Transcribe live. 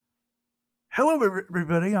Hello,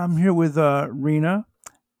 everybody. I'm here with Reena,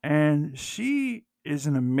 and she is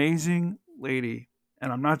an amazing lady.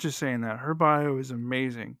 And I'm not just saying that. Her bio is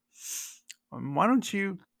amazing. Why don't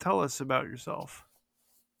you tell us about yourself?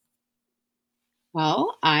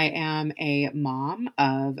 Well, I am a mom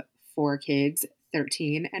of four kids,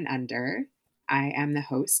 13 and under. I am the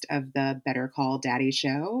host of the Better Call Daddy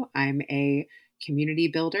show. I'm a community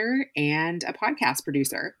builder and a podcast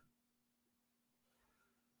producer.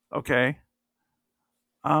 Okay.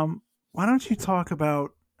 Um, why don't you talk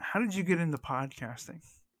about how did you get into podcasting?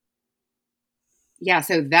 Yeah,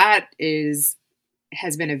 so that is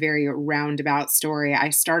has been a very roundabout story.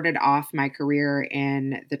 I started off my career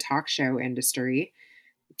in the talk show industry.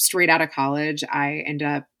 Straight out of college, I ended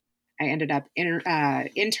up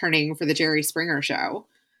interning for the Jerry Springer show.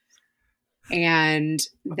 And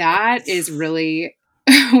that is really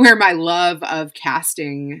where my love of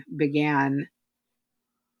casting began.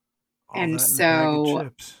 All And that in a bag of so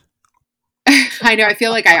chips. I know I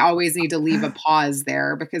feel like I always need to leave a pause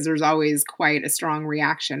there because there's always quite a strong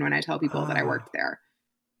reaction when I tell people that I Ah, worked there.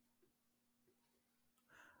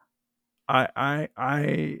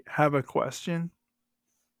 I have a question.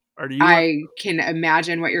 Are you I can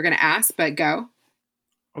imagine what you're going to ask, but go.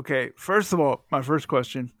 okay? First of all, my first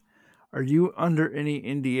question: are you under any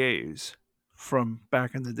NDAs from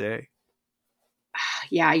back in the day?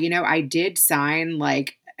 Yeah, I did sign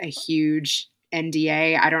like a huge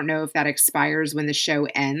NDA. I don't know if that expires when the show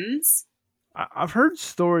ends. I've heard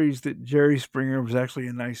stories that Jerry Springer was actually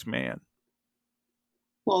a nice man.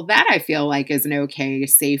 Well, that I feel like is an okay,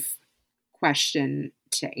 safe question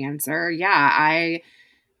to answer. Yeah, I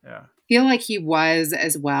Yeah. feel like he was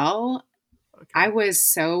as well. I Okay. was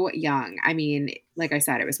so young. I mean, like I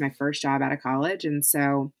said, it was my first job out of college. And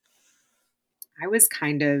so I was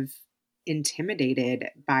kind of intimidated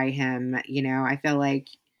by him. I feel like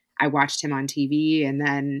I watched him on TV and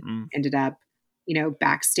then Mm. ended up,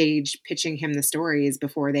 backstage pitching him the stories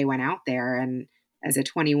before they went out there. And as a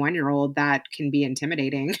 21-year-old, that can be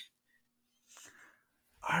intimidating.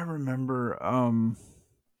 I remember.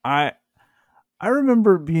 I I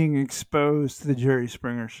remember being exposed to the Jerry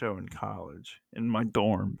Springer show in college in my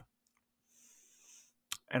dorm,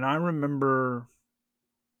 and I remember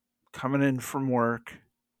coming in from work,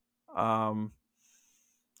 um,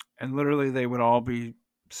 and literally they would all be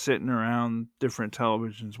sitting around different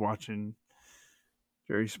televisions watching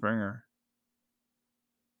Jerry Springer.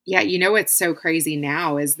 Yeah, what's so crazy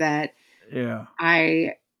now is that Yeah.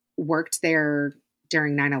 I worked there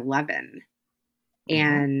during 9/11, Hmm.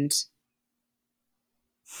 and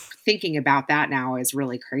thinking about that now is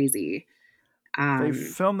really crazy. They Um,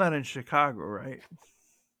 filmed that in Chicago, right?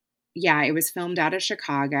 yeah, it was filmed out of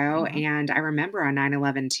Chicago, Hmm. and I remember on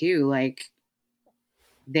 9/11 too, like,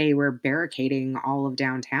 they were barricading all of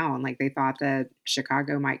downtown, like, they thought that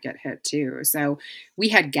Chicago might get hit too, so we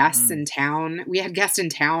had guests Mm. in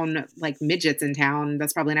town like, midgets in town,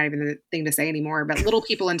 that's probably not even the thing to say anymore, but little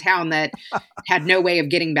people in town that had no way of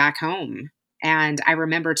getting back home, and I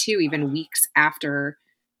remember too, even weeks after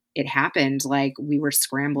it happened, like, we were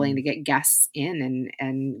scrambling Mm. to get guests in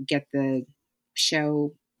and get the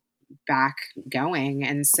show back going,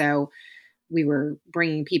 and so we were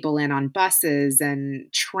bringing people in on buses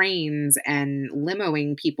and trains and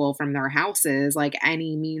limoing people from their houses, like,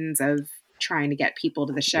 any means of trying to get people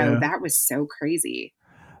to the show. Yeah. That was so crazy.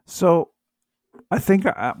 So I think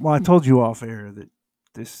I told you off air that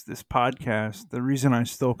this podcast, the reason I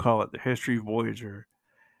still call it the History Voyager,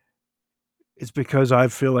 is because I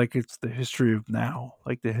feel like it's the history of now,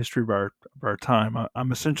 like the history of our time.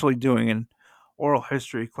 I'm essentially doing an oral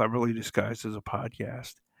history cleverly disguised as a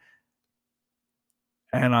podcast,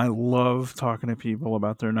 and I love talking to people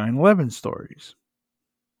about their 9/11 stories.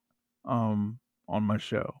 Um, on my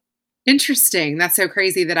show. Interesting. That's so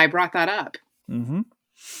crazy that I brought that up. Hmm.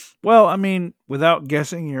 Well, I mean, without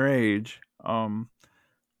guessing your age,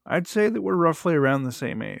 I'd say that we're roughly around the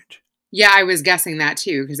same age. Yeah, I was guessing that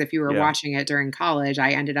too, because if you were Yeah. watching it during college,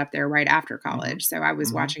 I ended up there right after Hmm. college, so I was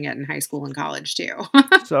Hmm. watching it in high school and college too.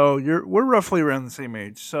 So we're roughly around the same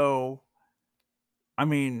age. So I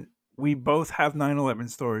mean, we both have 9/11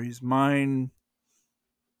 stories. Mine,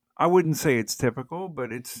 I wouldn't say it's typical,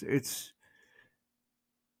 but it's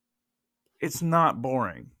not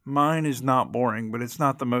boring. Mine is not boring, but it's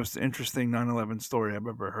not the most interesting 9/11 story I've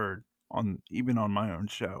ever heard on even on my own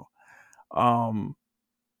show. Um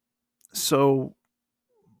so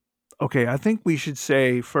okay, I think we should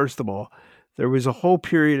say first of all, there was a whole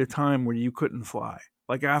period of time where you couldn't fly.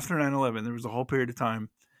 Like after 9/11, there was a whole period of time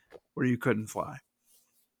where you couldn't fly.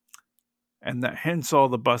 And that hence all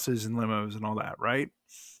the buses and limos and all that, right?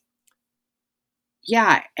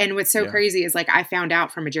 Yeah, and what's so Yeah. crazy is, like, I found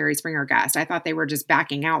out from a Jerry Springer guest. I thought they were just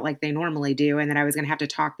backing out like they normally do, and that I was gonna have to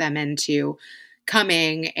talk them into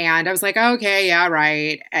coming, and I was like, "Okay, yeah,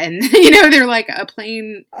 right." And, they're like, "A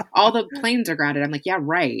plane all the planes are grounded." I'm like, "Yeah,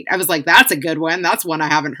 right." I was like, "That's a good one. That's one I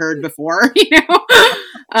haven't heard before," you know?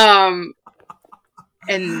 Um,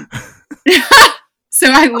 and so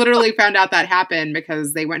I literally found out that happened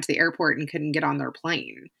because they went to the airport and couldn't get on their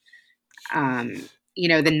plane. Jeez.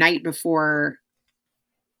 The night before,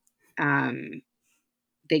 um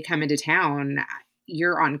they come into town,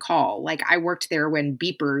 you're on call. Like, I worked there when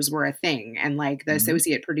beepers were a thing, and, like, the Mhm.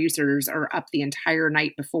 associate producers are up the entire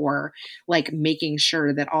night before, like, making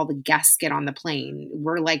sure that all the guests get on the plane.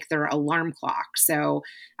 We're like their alarm clock. So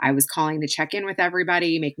I was calling to check in with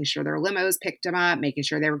everybody, making sure their limos picked them up, making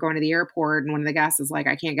sure they were going to the airport. And one of the guests is like,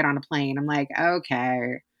 "I can't get on a plane." I'm like,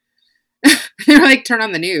 "Okay." They're like, "Turn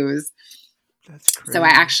on the news." That's So I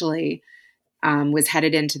crazy. actually was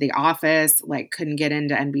headed into the office, like couldn't get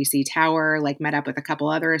into NBC Tower, like met up with a couple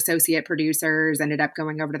other associate producers, ended up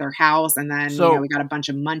going over to their house. And then, So, we got a bunch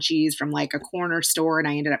of munchies from like a corner store and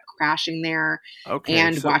I ended up crashing there okay,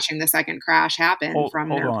 and so watching the second crash happen from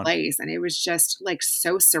hold their on. place. And it was just like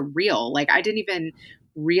so surreal. Like I didn't even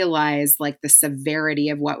realize like the severity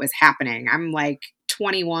of what was happening. I'm like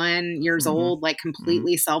 21 years Mhm. old, like Mhm.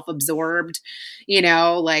 completely self-absorbed,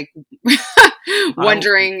 like I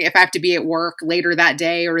wondering if I have to be at work later that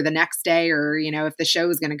day or the next day or, if the show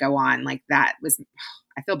is going to go on. Like that was,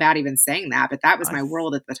 I feel bad even saying that, but that was I my th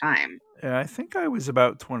world at the time. yeah, I think I was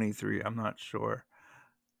about 23, I'm not sure.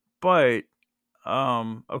 But,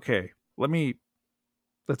 okay,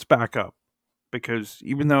 let's back up because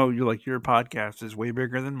even though you're like your podcast is way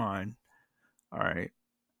bigger than mine, all right,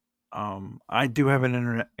 I do have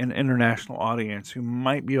an international audience who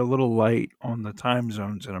might be a little light on the time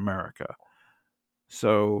zones in America.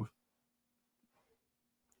 So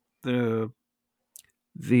the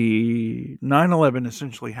the 9/11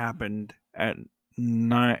 essentially happened at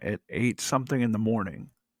 8 something in the morning,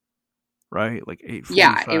 right? Like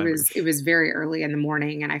Yeah, it 8:45 was it ish. was very early in the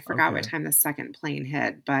morning and I forgot what Okay. time the second plane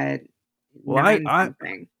hit, but Well, I 9 I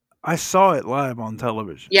something. I saw it live on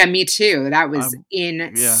television. Yeah, me too. That I was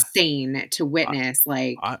Yeah. insane to I witness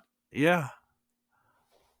like I yeah.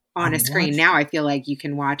 I on a screen. watched Now it. I feel like you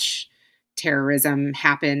can watch terrorism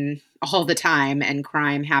happen all the time and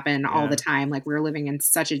crime happen all the Yeah. time. Like we're living in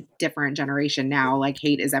such a different generation now. Like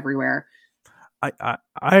hate is everywhere. I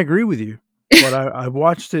agree with you, but I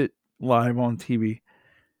watched it live on TV.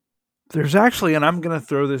 There's actually, and I'm gonna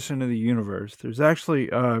throw this into the universe. There's actually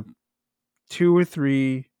two or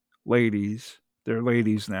three ladies. They're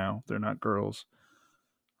ladies now. They're not girls.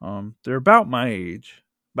 They're about my age,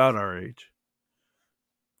 about our age.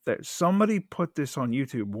 That somebody put this on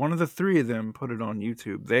YouTube. One of the three of them put it on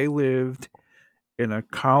YouTube. They lived in a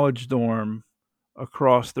college dorm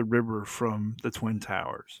across the river from the Twin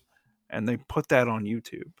Towers, and they put that on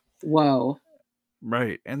YouTube. Whoa.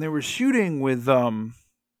 Right, and they were shooting with oh,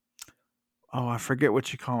 I forget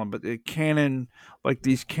what you call them, but the Canon, like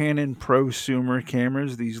these Canon prosumer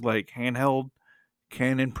cameras, these like handheld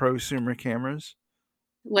Canon prosumer cameras,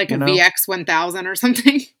 Like a you know? VX 1000 or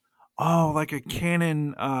something? Oh, like a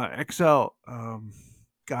Canon XL.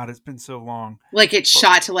 God, it's been so long. Like it's But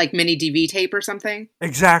shot to like mini DV tape or something?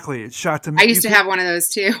 exactly, it's shot to I me. used You to could, have one of those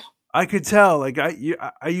too. I could tell. Like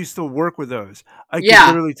I used to work with those. I could Yeah.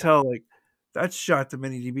 literally tell. Like that's shot to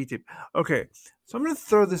mini DB tape. Okay, so I'm gonna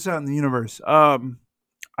throw this out in the universe. I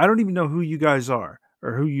don't even know who you guys are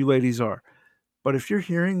or who you ladies are. But if you're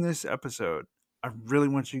hearing this episode, I really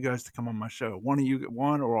want you guys to come on my show.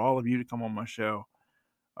 One or all of you to come on my show,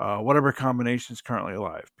 whatever combination is currently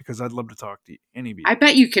alive, because I'd love to talk to any of you. I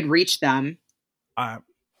bet you could reach them. I,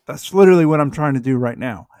 that's literally what I'm trying to do right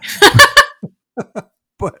now.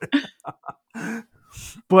 But,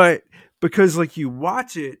 but because like you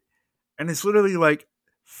watch it, and it's literally like,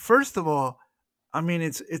 first of all, I mean,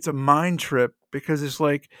 it's a mind trip because it's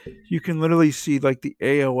like you can literally see like the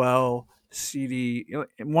AOL CD.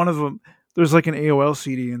 In one of them, there's like an AOL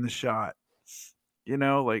CD in the shot.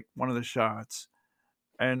 Like one of the shots,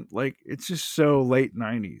 and like it's just so late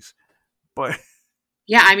 '90s. But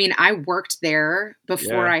Yeah, I mean, I worked there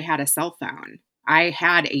before yeah, I had a cell phone. I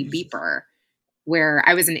had a Jesus, beeper where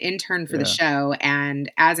I was an intern for the yeah, show,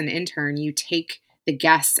 and as an intern, you take the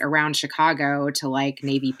guests around Chicago to like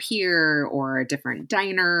Navy Pier or a different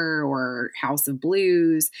diner or House of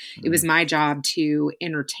Blues. It was mm, my job to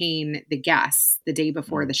entertain the guests the day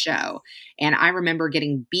before mm, the show. And I remember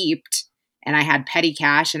getting beeped and I had petty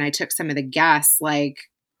cash and I took some of the guests like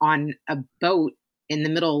on a boat in the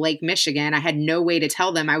middle of Lake Michigan. I had no way to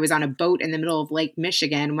tell them I was on a boat in the middle of Lake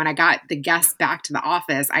Michigan. When I got the guests back to the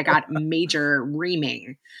office, I got major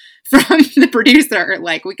reaming from the producer.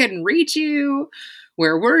 Like, we couldn't reach you.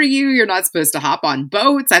 Where were you? You're not supposed to hop on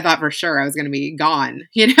boats. I thought for sure I was going to be gone,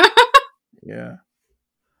 you know? Yeah.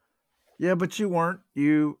 Yeah, but you weren't.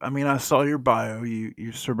 I mean, I saw your bio.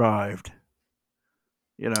 You survived.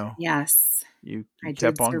 You know, Yes, you I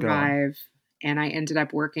kept did on going. survive. And I ended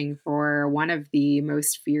up working for one of the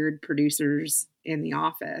most feared producers in the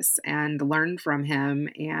office and learned from him.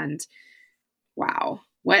 And wow,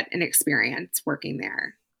 what an experience working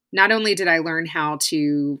there. Not only did I learn how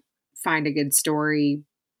to find a good story,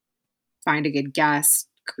 find a good guest,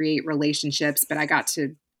 create relationships, but I got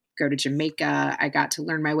to go to Jamaica. I got to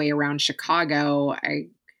learn my way around Chicago. I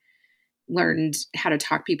learned how to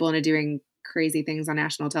talk people into doing crazy things on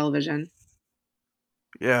national television.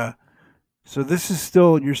 Yeah. So this is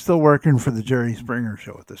still you're still working for the Jerry Springer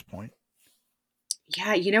show at this point.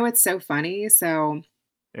 Yeah, you know what's so funny? So,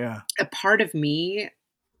 Yeah. a part of me,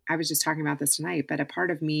 I was just talking about this tonight, but a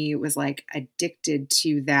part of me was like addicted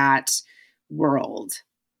to that world.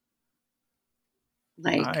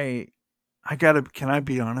 Like, I I gotta can I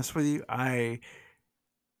be honest with you? I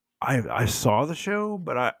saw the show,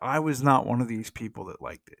 but I was not one of these people that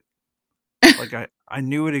liked it. Like I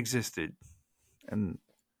knew it existed and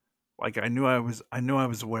like I knew I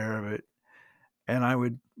was aware of it and I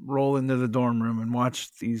would roll into the dorm room and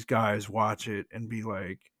watch these guys watch it and be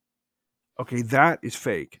like, "Okay, that is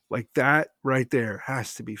fake. Like that right there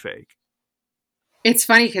has to be fake." it's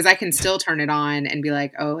funny because I can still turn it on and be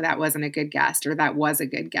like, oh, that wasn't a good guest or that was a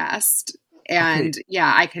good guest. Okay, And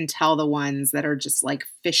yeah, I can tell the ones that are just like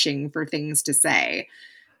fishing for things to say,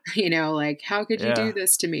 like, how could you do yeah.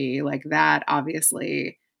 this to me? Like, that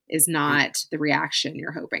obviously is It, not the reaction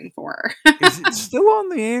you're hoping for. is it still on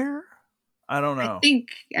the air? I don't I know. think,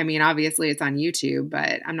 I mean, obviously it's on YouTube,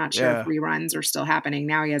 but I'm not sure if Yeah. reruns are still happening.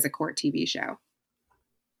 Now he has a court TV show.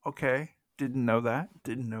 Okay. Didn't know that.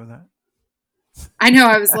 Didn't know that. I know.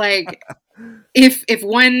 I was like, if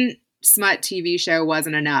one smut TV show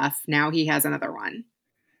wasn't enough, now he has another one.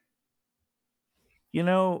 You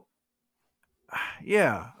know,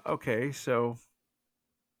 yeah. Okay. So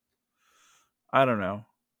I don't know.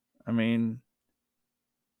 I mean,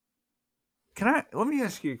 let me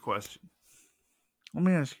ask you a question. Let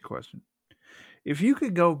me ask you a question. If you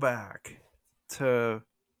could go back to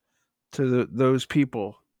those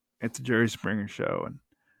people at the Jerry Springer show, and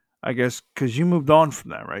I guess because you moved on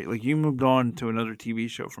from that, right? Like you moved on to another TV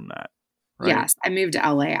show from that, right? Yes, I moved to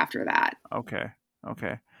LA after that. Okay,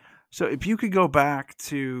 okay. So if you could go back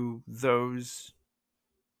to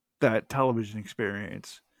that television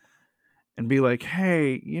experience and be like,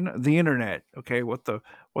 hey, the internet, okay, what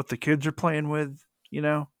the kids are playing with,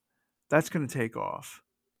 that's going to take off,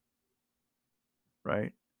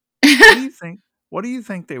 right? What do you think? What do you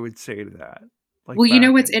think they would say to that? Like Well, you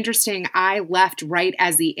know back what's in, interesting? I left right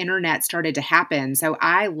as the internet started to happen. So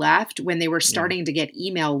I left when they were yeah. starting to get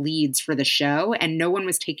email leads for the show, and no one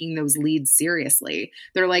was taking those leads seriously.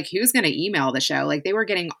 They're like, who's going to email the show? Like, they were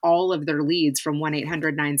getting all of their leads from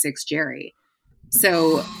 1-800-96 Jerry.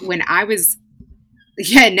 So when I was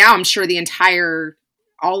yeah, now I'm sure the entire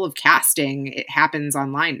all of casting it happens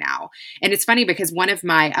online now. And it's funny because one of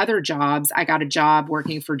my other jobs, I got a job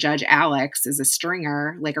working for Judge Alex as a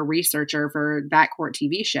stringer, like a researcher for that court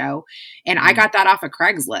TV show, and I Mm, got that off of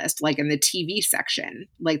Craigslist, like in the TV section.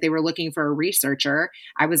 Like they were looking for a researcher.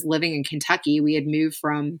 I was living in Kentucky. We had moved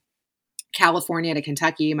from California to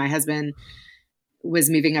Kentucky. My husband was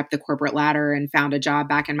moving up the corporate ladder and found a job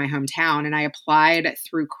back in my hometown. And I applied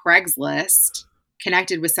through Craigslist,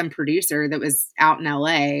 connected with some producer that was out in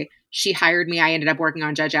LA. She hired me. I ended up working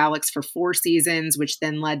on Judge Alex for 4 seasons, which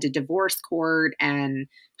then led to Divorce Court and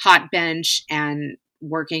Hot Bench and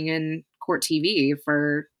working in court TV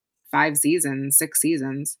for 5 seasons, 6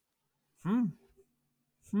 seasons. hmm.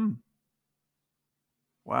 Hmm.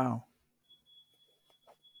 Wow.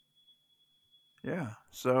 Yeah.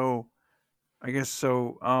 So I guess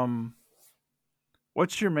so.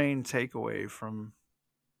 What's your main takeaway from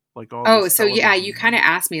like all Oh, this so yeah, you television? kind of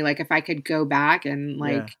asked me like if I could go back and Yeah.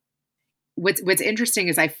 like what's interesting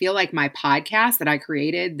is I feel like my podcast that I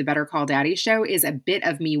created, the Better Call Daddy show, is a bit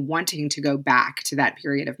of me wanting to go back to that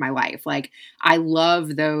period of my life. Like I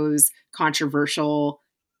love those controversial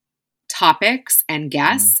topics and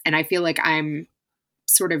Mm, guests, and I feel like I'm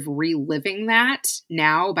sort of reliving that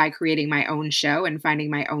now by creating my own show and finding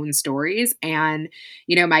my own stories. And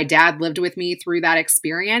my dad lived with me through that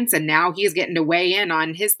experience, and now he's getting to weigh in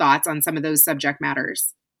on his thoughts on some of those subject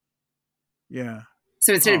matters. yeah.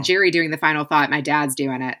 So instead of Oh, Jerry doing the final thought, my dad's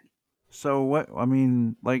doing it. So what? I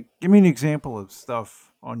mean, like, give me an example of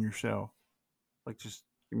stuff on your show. Like, just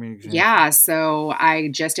give me an example. Yeah, so I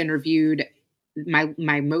just interviewed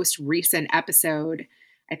my most recent episode.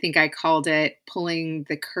 I think I called it "Pulling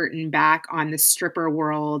the Curtain Back on the Stripper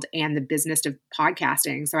World and the Business of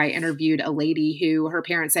Podcasting." So I interviewed a lady who her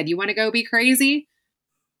parents said, "You want to go be crazy?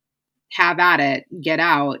 Have at it. Get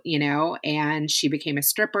out," and she became a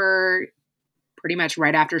stripper pretty much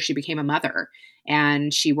right after she became a mother,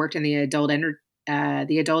 and she worked in the adult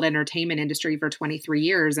entertainment industry for 23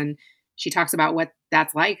 years, and she talks about what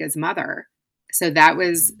that's like as a mother. So that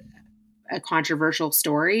was a controversial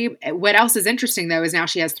story. What else is interesting though is now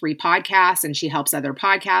she has 3 podcasts and she helps other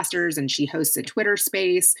podcasters and she hosts a Twitter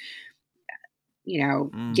space,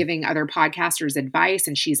 Mm, giving other podcasters advice,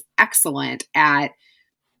 and she's excellent at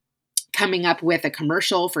coming up with a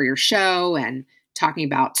commercial for your show and talking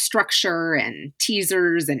about structure and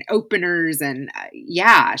teasers and openers. And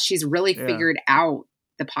yeah, she's really yeah. figured out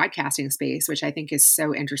the podcasting space, which I think is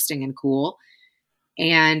so interesting and cool.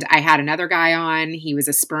 And I had another guy on. He was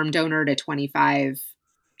a sperm donor to 25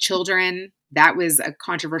 children. That was a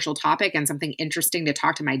controversial topic and something interesting to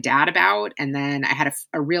talk to my dad about. And then I had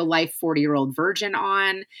a real life 40-year-old virgin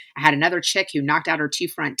on. I had another chick who knocked out her 2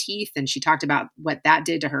 front teeth, and she talked about what that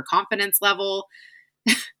did to her confidence level.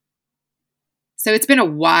 So it's been a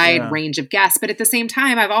wide Yeah. range of guests. But at the same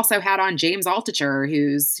time, I've also had on James Altucher,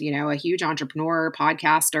 who's, a huge entrepreneur,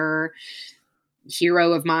 podcaster,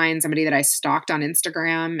 hero of mine, somebody that I stalked on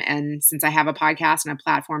Instagram. And since I have a podcast and a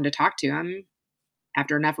platform to talk to him,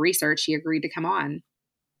 after enough research, he agreed to come on.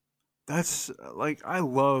 That's like, I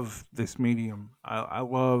love this medium. I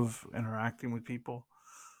love interacting with people.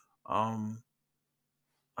 Um,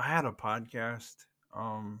 I had a podcast.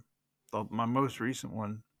 Um, my most recent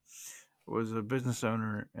one was a business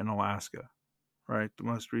owner in Alaska. Right, the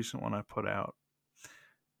most recent one I put out.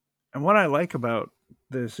 And what I like about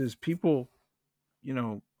this is people. You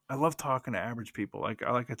know, I love talking to average people. Like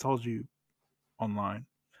I told you online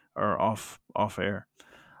or off air.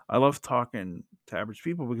 I love talking to average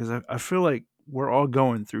people because I feel like we're all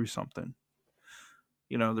going through something.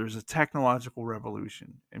 There's a technological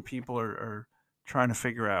revolution and people are trying to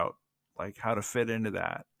figure out like how to fit into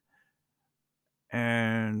that.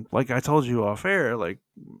 And like I told you off air, like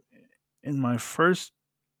in my first,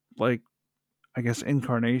 like, I guess,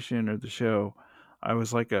 incarnation of the show, I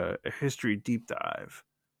was like a history deep dive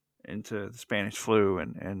into the Spanish flu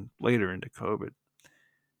and later into COVID.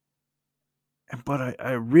 But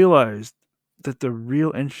I realized that the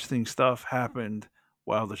real interesting stuff happened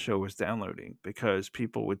while the show was downloading because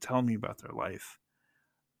people would tell me about their life.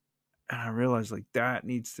 And I realized like this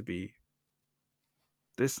needs to be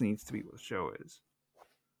what the show is.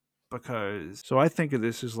 Because so I think of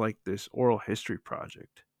this as like this oral history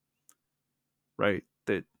project, right?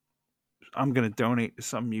 That I'm gonna donate to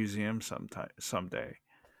some museum someday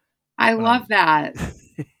I when love I'm that.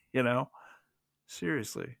 you know?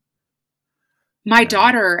 Seriously. My And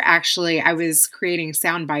daughter actually, I was creating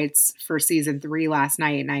sound bites for season 3 last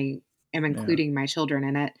night, and I am yeah. including my children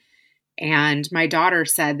in it. And my daughter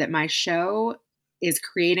said that my show is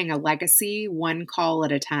creating a legacy one call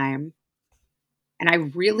at a time. And I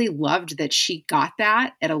really loved that she got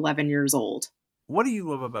that at 11 years old. What do you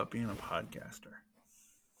love about being a podcaster?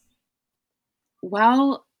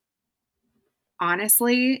 Well,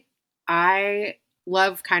 honestly, I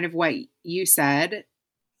love kind of what you said,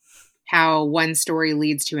 how one story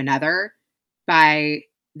leads to another. By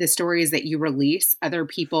the stories that you release, other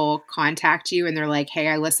people contact you and they're like, "Hey,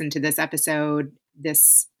 I listened to this episode.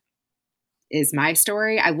 This is my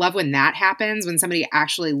story." I love when that happens, when somebody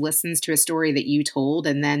actually listens to a story that you told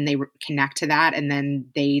and then they connect to that and then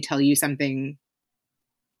they tell you something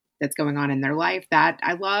that's going on in their life. That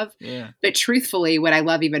I love. Yeah. But truthfully, what I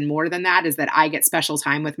love even more than that is that I get special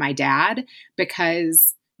time with my dad,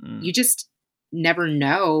 because Mm, you just never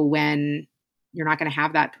know when you're not going to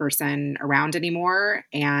have that person around anymore.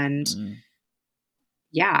 And mm.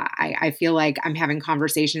 yeah, I feel like I'm having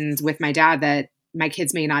conversations with my dad that my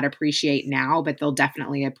kids may not appreciate now, but they'll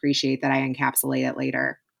definitely appreciate that I encapsulate it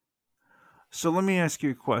later. So let me ask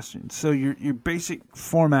you a question. So your basic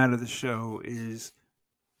format of the show is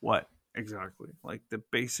what exactly? Like the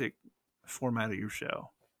basic format of your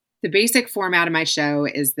show. The basic format of my show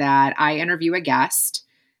is that I interview a guest.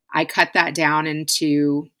 I cut that down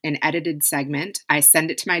into an edited segment. I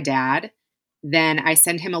send it to my dad. Then I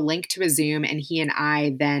send him a link to a Zoom, and he and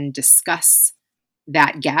I then discuss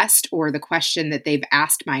that guest or the question that they've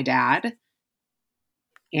asked my dad.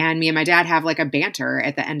 And me and my dad have like a banter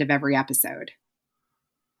at the end of every episode.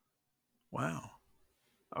 Wow.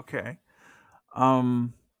 Okay.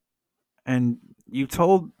 Um and you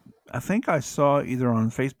told I think I saw either on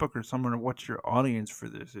Facebook or somewhere what your audience for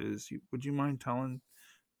this is. Would you mind telling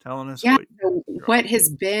us Yeah, what so your what has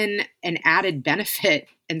been an added benefit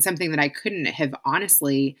and something that I couldn't have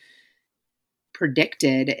honestly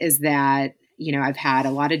predicted is that, I've had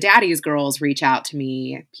a lot of daddy's girls reach out to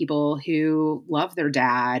me, people who love their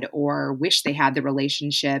dad or wish they had the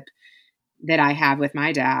relationship that I have with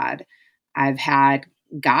my dad. I've had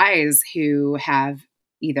guys who have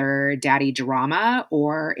either daddy drama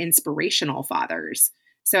or inspirational fathers.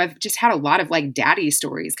 So I've just had a lot of like daddy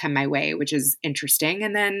stories come my way, which is interesting.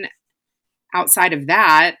 And then outside of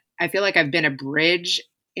that, I feel like I've been a bridge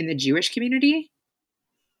in the Jewish community.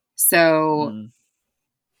 So mm,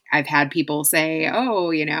 I've had people say,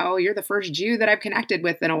 "Oh, you're the first Jew that I've connected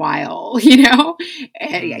with in a while."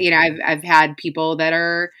 mm, I've had people that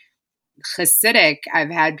are Hasidic.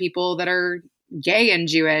 I've had people that are gay and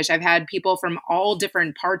Jewish. I've had people from all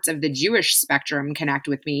different parts of the Jewish spectrum connect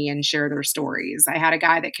with me and share their stories. I had a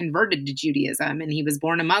guy that converted to Judaism and he was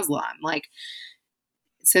born a Muslim. Like,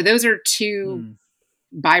 so those are two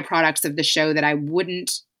mm, byproducts of the show that I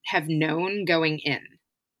wouldn't have known going in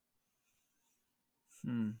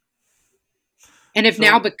mm. and have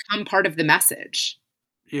now So become part of the message.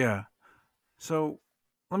 yeah. So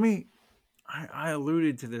let me. I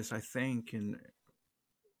alluded to this, I think,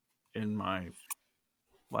 in my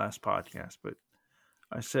last podcast, but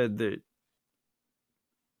I said that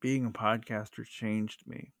being a podcaster changed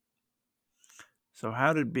me. So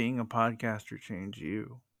how did being a podcaster change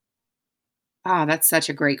you? Oh, that's such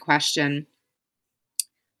a great question.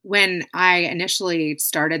 When I initially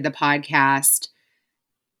started the podcast,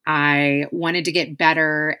 I wanted to get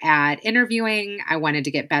better at interviewing. I wanted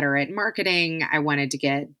to get better at marketing. I wanted to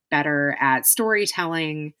get better at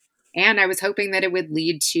storytelling. And I was hoping that it would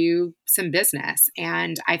lead to some business.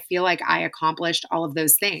 And I feel like I accomplished all of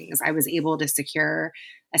those things. I was able to secure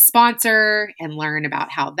a sponsor and learn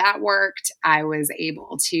about how that worked. I was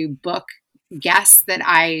able to book guests that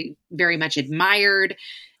I very much admired.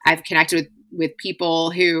 I've connected with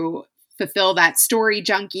people who fulfill that story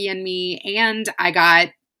junkie in me. And I got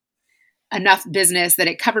enough business that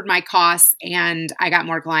it covered my costs and I got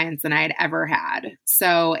more clients than I had ever had.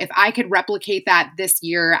 So if I could replicate that this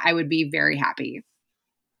year, I would be very happy.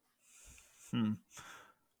 Hmm.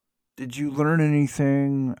 Did you learn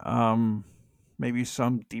anything? Maybe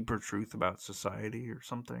some deeper truth about society or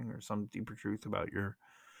something, or some deeper truth about your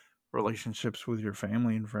relationships with your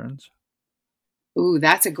family and friends? Ooh,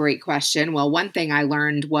 that's a great question. Well, one thing I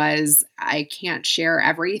learned was I can't share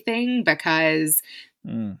everything because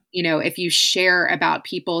Mm, if you share about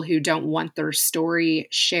people who don't want their story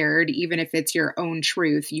shared, even if it's your own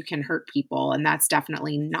truth, you can hurt people. And that's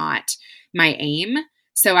definitely not my aim.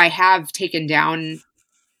 So I have taken down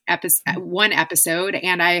one episode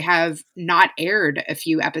and I have not aired a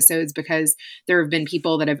few episodes because there have been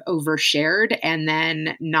people that have overshared and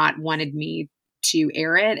then not wanted me to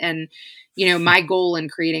air it. And my goal in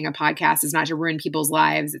creating a podcast is not to ruin people's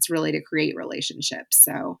lives, it's really to create relationships.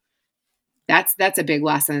 So that's a big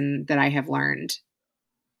lesson that I have learned.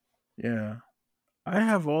 yeah. I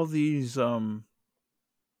have all these I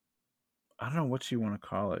don't know what you want to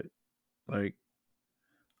call it. Like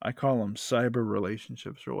I call them cyber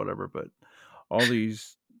relationships or whatever, but all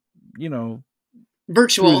these, you know, through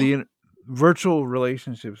Virtual. virtual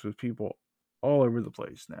relationships with people all over the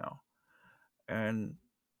place now. And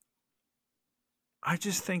I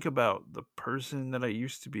just think about the person that I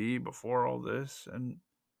used to be before all this, and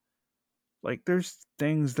like there's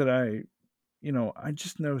things that I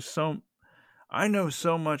just know I know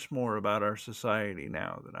so much more about our society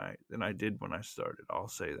now than I did when I started. I'll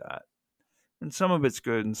say that. And some of it's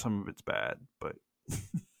good and some of it's bad, but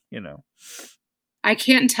you know. I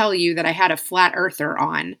can't tell you that I had a flat earther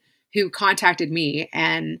on who contacted me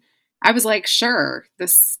and I was like, sure,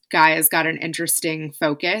 this guy has got an interesting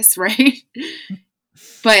focus, right?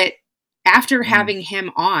 But after Mm, having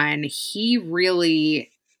him on, he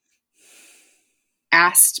really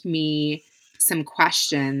asked me some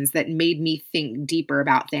questions that made me think deeper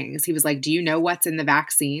about things. He was like, do you know what's in the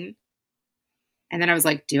vaccine? And then I was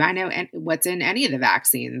like, do I know what's in any of the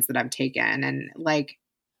vaccines that I've taken? And like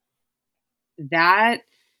that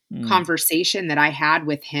mm, conversation that I had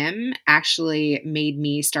with him actually made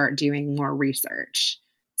me start doing more research.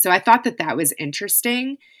 So I thought that that was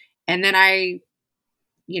interesting. And then I,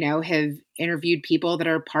 have interviewed people that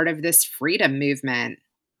are part of this freedom movement,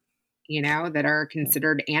 that are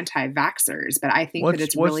considered anti vaxxers. But I think that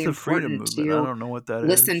it's what's really the freedom important movement? I to don't know what that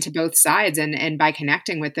listen is. to both sides. And by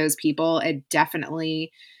connecting with those people, it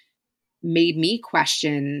definitely made me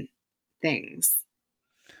question things.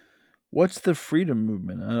 What's the freedom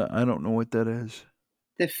movement? I don't know what that is.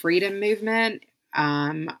 The freedom movement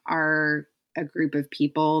are a group of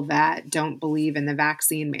people that don't believe in the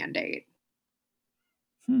vaccine mandate,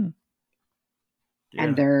 Hmm.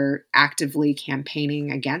 and Yeah. they're actively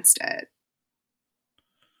campaigning against it.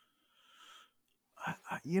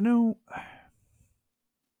 You know,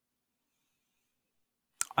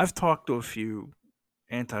 I've talked to a few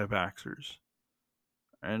anti-vaxxers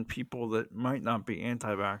and people that might not be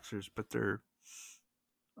anti-vaxxers, but they're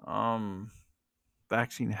um,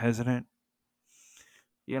 vaccine hesitant.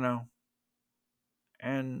 You know,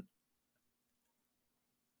 and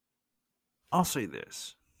I'll say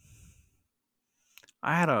this: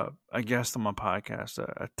 I had a guest on my podcast,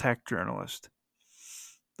 a tech journalist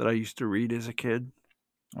that I used to read as a kid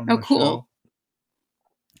on Oh, my cool. show.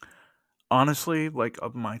 Honestly, like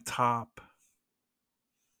of my top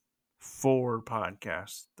four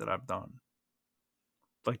podcasts that I've done,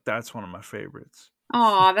 like that's one of my favorites.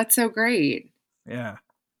 Oh, that's so great. Yeah,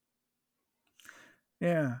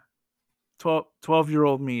 yeah.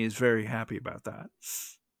 12-year-old me is very happy about that.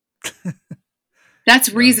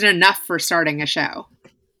 That's You know, reason enough for starting a show.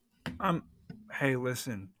 I'm. Hey,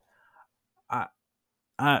 listen.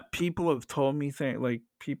 I, people have told me things like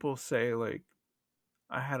people say like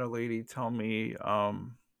I had a lady tell me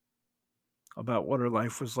about what her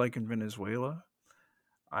life was like in Venezuela.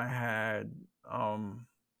 I had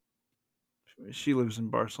she lives in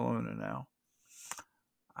Barcelona now.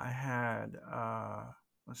 I had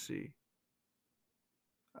let's see.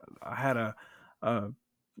 I had a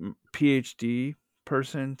PhD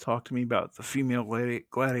person talk to me about the female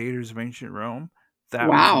gladiators of ancient Rome.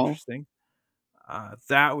 That was Wow. interesting.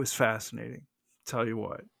 That was fascinating. Tell you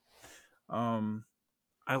what. Um,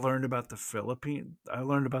 I learned about the Philippines. I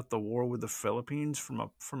learned about the war with the Philippines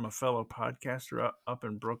from a fellow podcaster up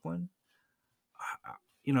in Brooklyn.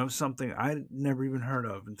 You know, something I never even heard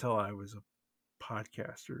of until I was a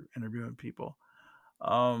podcaster interviewing people.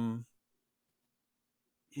 Um,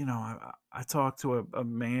 you know, I talked to a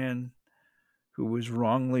man who was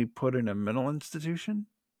wrongly put in a mental institution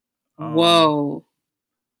um, Whoa.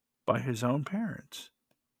 by his own parents.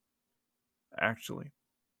 Actually,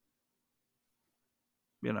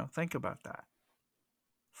 you know, think about that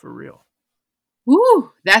for real.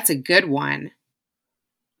 Woo, that's a good one.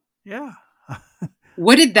 Yeah.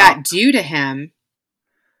 What did uh, that do to him?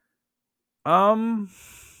 um,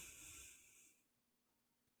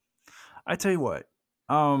 I tell you what.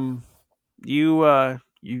 Um,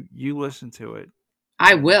 you listen to it,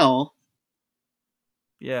 I and will.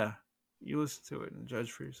 yeah, you listen to it and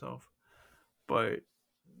judge for yourself. But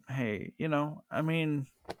hey, you know, I mean,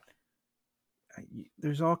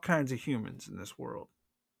 there's all kinds of humans in this world.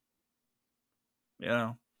 You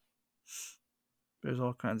know, there's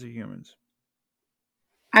all kinds of humans.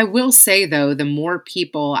 I will say though, the more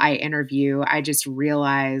people I interview, I just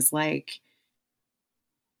realize like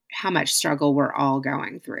how much struggle we're all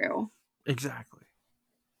going through. Exactly.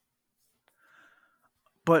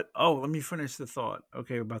 But oh, let me finish the thought.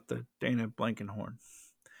 Okay, about the Dana Blankenhorn.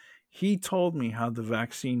 He told me how the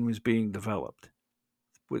vaccine was being developed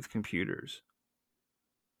with computers,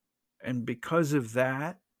 and because of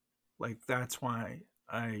that, like that's why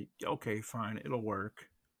I okay, fine, it'll work.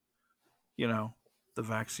 You know, the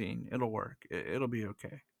vaccine, it'll work. It'll be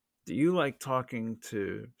okay. Do you like talking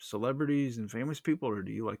to celebrities and famous people, or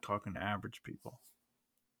do you like talking to average people?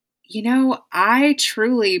 I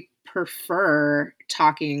truly prefer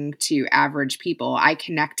talking to average people. I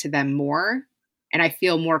connect to them more and I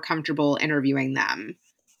feel more comfortable interviewing them.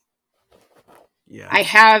 I Yes.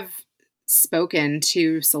 have spoken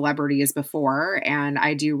to celebrities before, and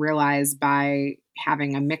I do realize by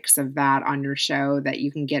having a mix of that on your show that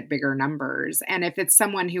you can get bigger numbers. And if it's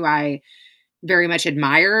someone who I very much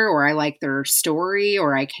admire or I like their story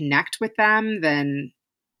or I connect with them, then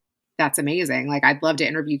that's amazing. Like I'd love to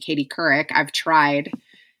interview Katie Couric. I've tried.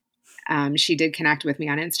 She did connect with me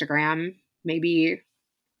on Instagram. Maybe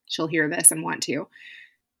she'll hear this and want to.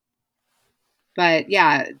 But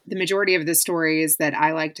yeah, the majority of the stories that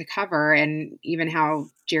I like to cover, and even how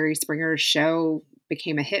Jerry Springer's show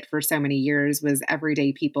became a hit for so many years, was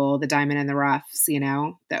everyday people, the diamond in the roughs, the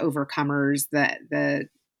overcomers, the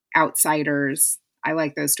outsiders. I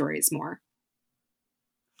like those stories more.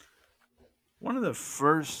 One of the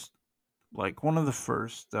first, one of the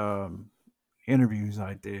first interviews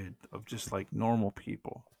I did of just like normal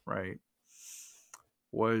people, right,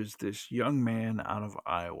 was this young man out of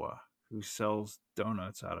Iowa who sells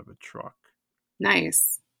donuts out of a truck.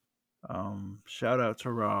 Nice. Shout out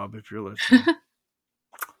to Rob if you're listening.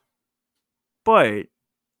 But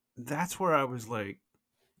that's where I was like,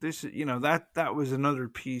 that was another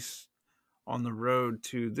piece on the road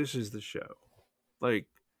to this is the show. like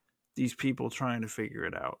these people trying to figure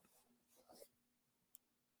it out,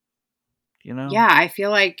 you know? Yeah, I feel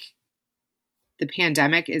like the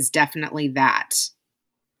pandemic is definitely that.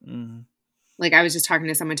 Mhm. Like, I was just talking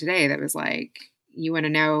to someone today that was like, "You wanna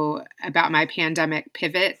know about my pandemic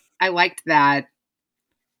pivot?" I liked that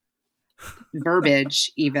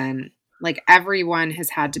verbiage even. Like, everyone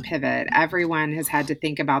has had to pivot. Everyone has had to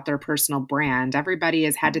think about their personal brand. Everybody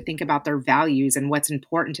has had to think about their values and what's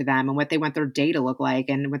important to them and what they want their day to look like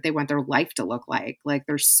and what they want their life to look like. Like,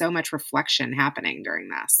 there's so much reflection happening during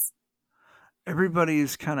this.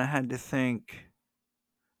 Everybody's kind of had to think.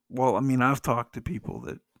 Well, I mean, I've talked to people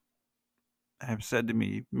that have said to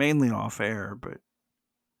me, mainly off air, but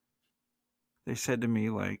they said to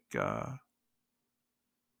me like, "I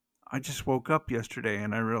just woke up yesterday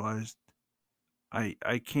and I realized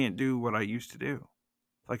I can't do what I used to do.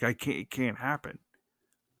 Like I can't, it can't happen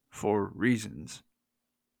for reasons,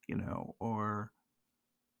 you know, or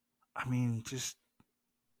I mean, just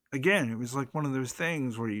again, it was like one of those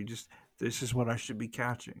things where you just this is what I should be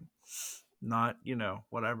catching, not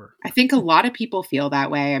whatever." I think a lot of people feel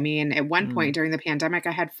that way. I mean, at one point Mm, during the pandemic,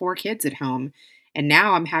 I had 4 kids at home, and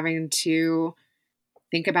now I'm having to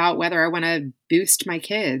think about whether I wanna boost my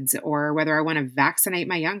kids or whether I wanna vaccinate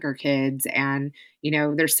my younger kids, and,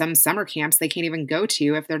 there's some summer camps they can't even go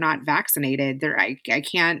to if they're not vaccinated. I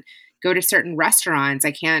can't go to certain restaurants,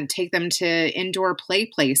 I can't take them to indoor play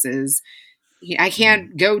places. I mm.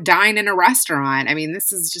 can't go dine in a restaurant. I mean,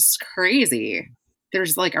 this is just crazy.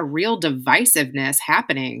 There's, like, a real divisiveness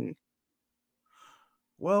happening.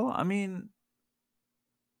 Well, I mean,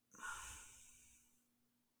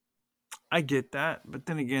 I get that, but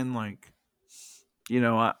then again, like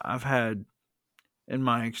I've had in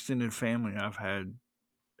my extended family, I've had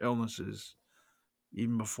illnesses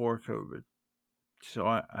even before COVID. So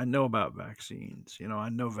I know about vaccines. I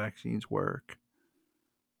know vaccines work,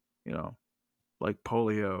 you know, like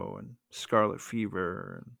polio and scarlet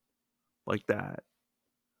fever and like that,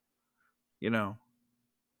 you know.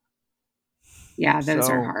 Yeah, those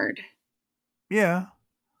are So, hard. yeah.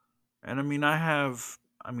 And I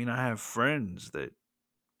have friends that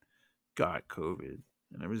got COVID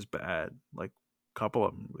and it was bad. Like a couple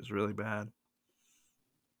of them was really bad.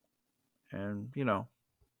 And,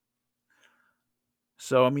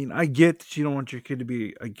 so I mean, I get that you don't want your kid to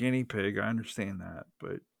be a guinea pig. I understand that,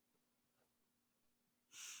 but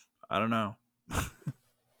I don't know.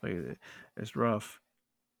 Like, it's rough.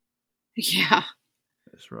 Yeah.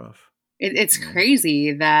 It's rough. It's You know.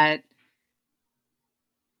 crazy that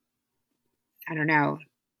I don't know,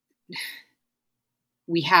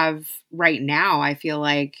 we have right now, I feel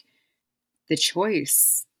like the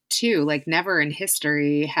choice too. Like never in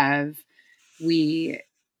history have we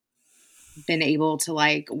been able to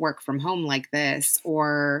like work from home like this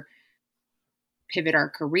or pivot our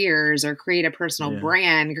careers or create a personal Yeah.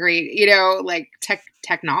 brand, create, like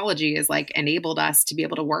technology has like enabled us to be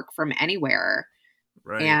able to work from anywhere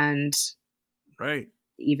Right. and Right.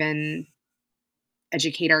 even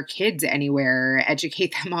educate our kids anywhere,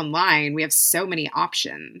 educate them online. We have so many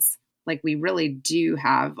options. Like we really do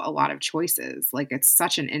have a lot of choices. Like it's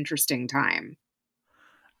such an interesting time.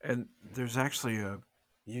 And there's actually a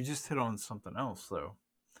you just hit on something else though.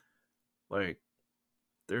 Like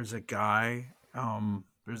there's a guy,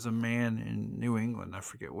 there's a man in New England, I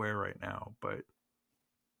forget where right now, but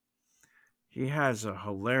he has a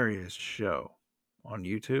hilarious show on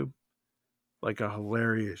YouTube. Like a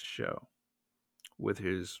hilarious show with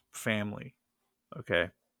his family.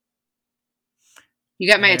 Okay. You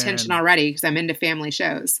got my attention And already because I'm into family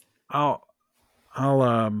shows. I'll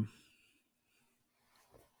I'll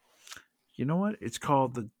you know what? It's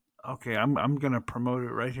called the okay, I'm gonna promote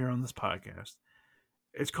it right here on this podcast.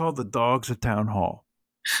 It's called The Dogs at Town Hall.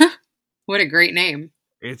 What a great name.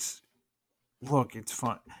 It's look, it's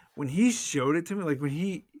fun. When he showed it to me, like when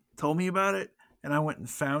he told me about it and I went and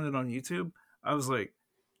found it on YouTube, I was like,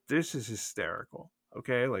 this is hysterical.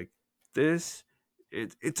 Okay? Like this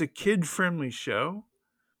it's a kid friendly show,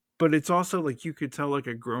 but it's also like you could tell like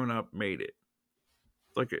a grown up made it.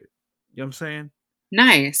 Like you know what I'm saying?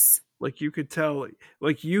 Nice. Like you could tell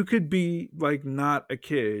like you could be like not a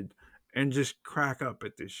kid and just crack up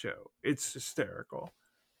at this show. It's hysterical.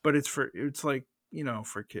 But it's like,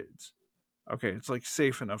 for kids. Okay, it's like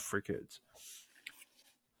safe enough for kids.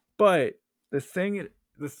 But the thing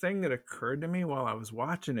that occurred to me while I was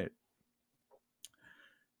watching it,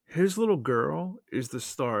 his little girl is the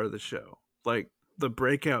star of the show. Like the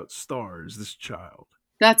breakout star is this child.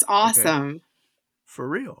 That's Okay? awesome. For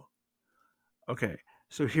real. Okay.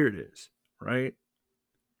 So here it is, right?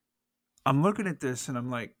 I'm looking at this and I'm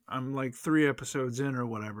like 3 episodes in or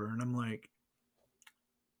whatever and I'm like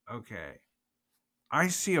okay, I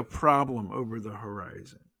see a problem over the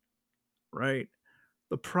horizon, right?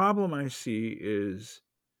 The problem I see is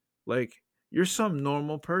like you're some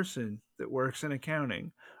normal person that works in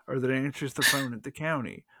accounting or that answers the phone at the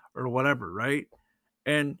county or whatever, right?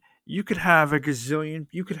 And you could have a gazillion,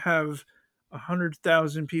 you could have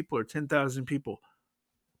 100,000 people or 10,000 people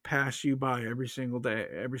pass you by every single day,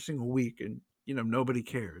 every single week, and nobody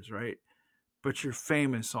cares, right? But you're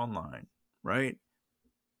famous online, right?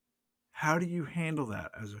 How do you handle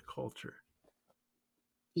that as a culture?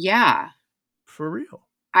 Yeah. For real.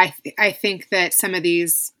 I think that some of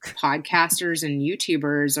these podcasters and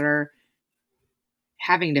YouTubers are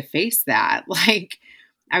having to face that. Like,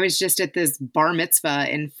 I was just at this bar mitzvah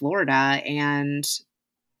in Florida, and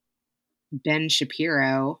Ben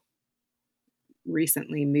Shapiro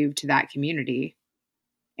recently moved to that community.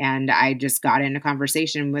 And I just got into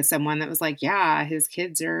conversation with someone that was like, yeah, his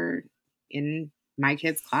kids are in my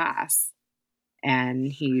kid's class.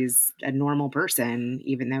 And he's a normal person,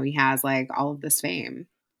 even though he has like all of this fame.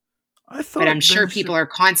 I But I'm thought sure Ben people Shap- are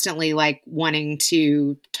constantly like wanting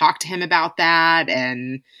to talk to him about that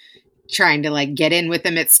and trying to like get in with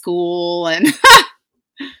him at school and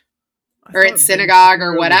I or at thought Ben synagogue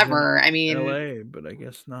or Shapiro was in whatever. I mean, L.A., but I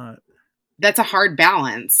guess not. that's a hard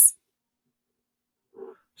balance.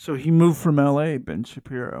 So he moved from L.A. Ben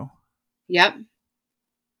Shapiro. Yep.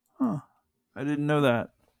 Huh. I didn't know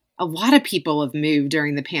that. A lot of people have moved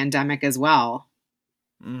during the pandemic as well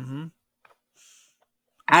Mm-hmm.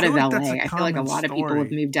 I out feel of like that's a LA. I feel like a common lot of people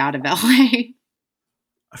have story. moved out of LA.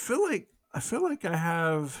 I feel like I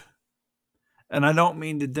have, and I don't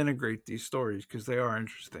mean to denigrate these stories because they are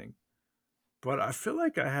interesting, but I feel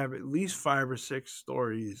like I have at least 5 or 6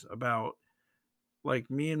 stories about like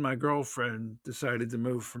me and my girlfriend decided to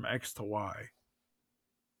move from X to Y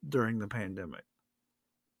during the pandemic,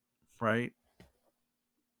 right?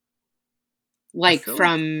 I Like feel like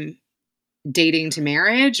from dating to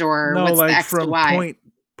marriage, or no, what's the like X to from Y?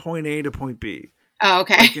 point A to point B. Oh,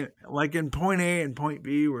 okay. Like in point A and point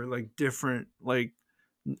B were like different. Like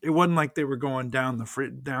it wasn't like they were going down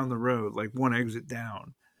the road, like one exit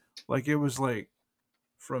down. Like it was like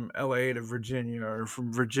from L.A. to Virginia, or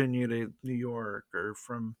from Virginia to New York, or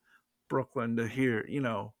from Brooklyn to here.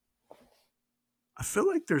 I feel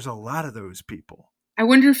like there's a lot of those people. I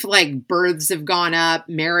wonder if like births have gone up,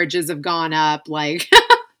 marriages have gone up. Like,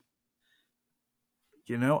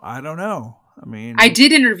 I don't know. I I mean,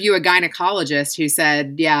 did interview a gynecologist who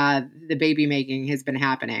said, yeah, the baby making has been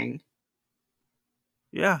happening.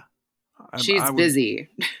 yeah, I, I She's would busy.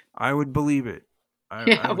 I would believe it. I, I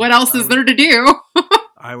Yeah. would What else I is would there to do?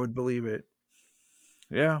 I would believe it.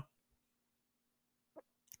 Yeah,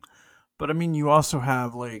 but I mean, you also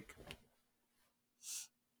have like,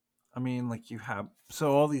 I mean, like you have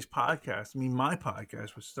so all these podcasts. I mean, my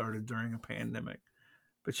podcast was started during a pandemic,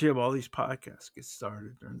 but you have all these podcasts get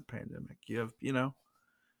started during the pandemic. You have,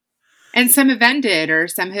 And some have ended, or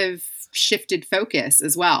some have shifted focus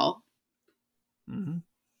as well. hmm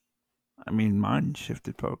I mean, mine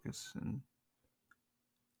shifted focus, and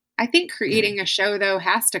I think yeah. creating a show though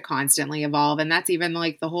has to constantly evolve, and that's even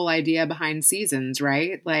like the whole idea behind seasons,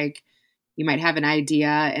 right? Like you might have an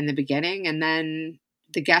idea in the beginning, and then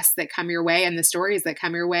the guests that come your way and the stories that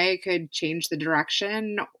come your way could change the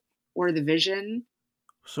direction or the vision.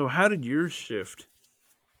 So how did yours shift?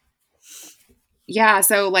 Yeah,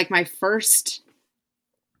 so like my first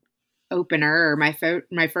opener, or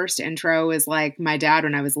my first intro is like my dad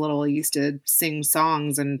when I was little used to sing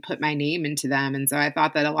songs and put my name into them, and so I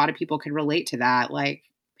thought that a lot of people could relate to that. Like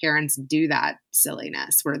parents do that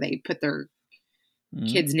silliness where they put their Mm-hmm.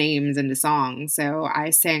 kids' names into songs. So I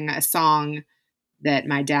sang a song that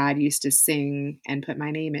my dad used to sing and put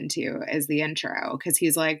my name into as the intro because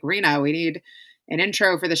he's like, Reena, we need an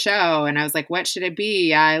intro for the show. And I was like, what should it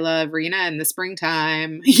be? I love Reena in the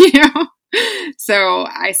springtime, you know? So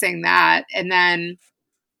I sang that. And then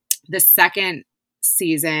the second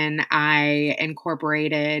season, I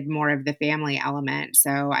incorporated more of the family element.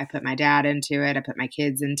 So I put my dad into it, I put my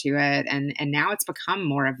kids into it, and now it's become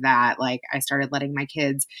more of that. Like I started letting my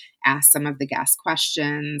kids ask some of the guest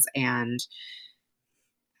questions, and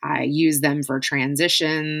I use them for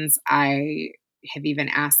transitions. I have even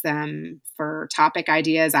asked them for topic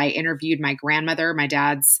ideas. I interviewed my grandmother, my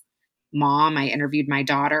dad's mom. I interviewed my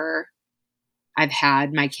daughter. I've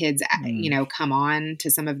had my kids, Mm. come on to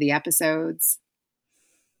some of the episodes.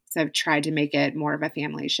 So I've tried to make it more of a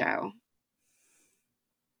family show.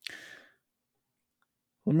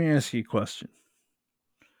 Let me ask you a question.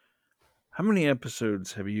 How many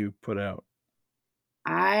episodes have you put out?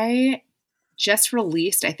 I just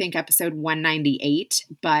released, I think, episode 198.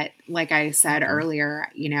 But like I said Okay. earlier,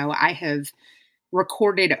 I have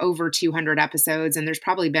recorded over 200 episodes, and there's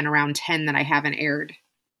probably been around 10 that I haven't aired.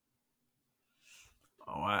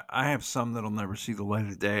 Oh, I have some that'll never see the light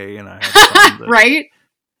of day, and I have some that Right?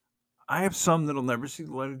 I have some that'll never see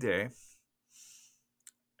the light of day,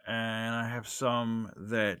 and I have some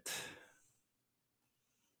that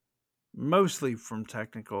mostly from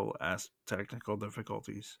technical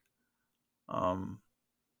difficulties. Um,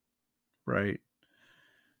 right.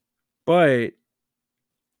 But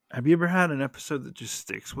have you ever had an episode that just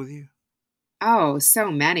sticks with you? Oh,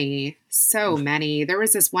 so many. So many. There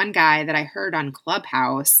was this one guy that I heard on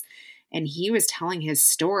Clubhouse, and he was telling his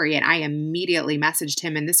story, and I immediately messaged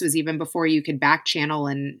him. And this was even before you could back channel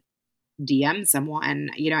and DM someone.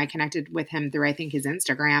 I connected with him through, I think, his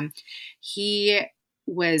Instagram. He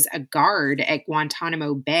was a guard at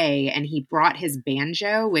Guantanamo Bay, and he brought his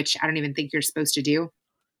banjo, which I don't even think you're supposed to do.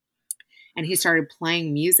 And he started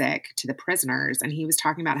playing music to the prisoners. And he was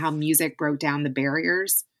talking about how music broke down the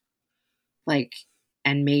barriers, like,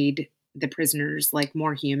 and made the prisoners like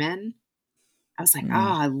more human. I was like, oh, Mm,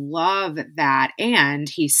 I love that. And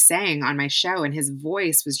he sang on my show, and his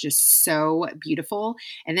voice was just so beautiful.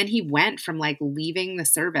 And then he went from like leaving the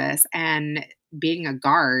service and being a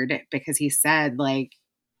guard because he said like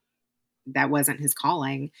that wasn't his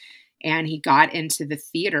calling. And he got into the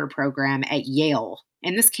theater program at Yale.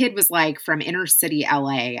 And this kid was like from inner city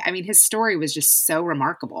LA. I mean, his story was just so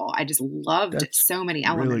remarkable. I just loved that's so many really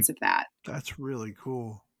elements of that. that's really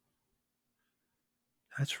cool.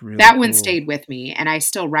 That's really That one cool. stayed with me, and I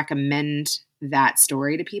still recommend that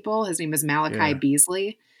story to people. His name was Malachi Yeah.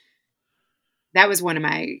 Beasley. That was one of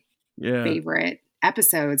my Yeah. favorite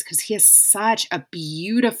episodes because he has such a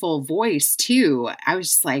beautiful voice too. I was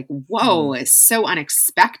just like, whoa, Mm, it's so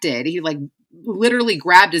unexpected. He like literally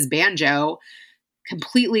grabbed his banjo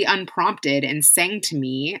completely unprompted and sang to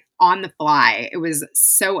me on the fly. It was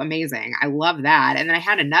so amazing. I love that. And then I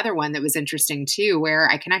had another one that was interesting too, where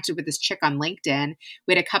I connected with this chick on LinkedIn.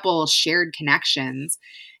 We had a couple shared connections.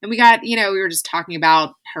 And we got, we were just talking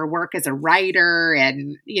about her work as a writer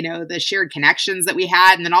and, the shared connections that we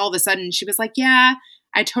had. And then all of a sudden she was like, yeah,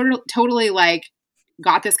 I totally like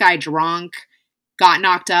got this guy drunk, got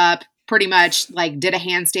knocked up, pretty much like did a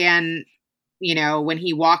handstand, when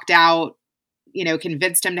he walked out,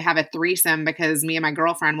 convinced him to have a threesome because me and my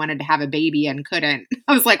girlfriend wanted to have a baby and couldn't.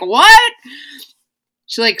 I was like, what?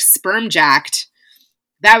 She like sperm jacked.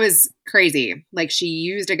 That was crazy. Like she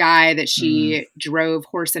used a guy that mm. she drove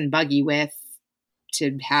horse and buggy with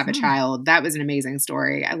to have a Hmm. child. That was an amazing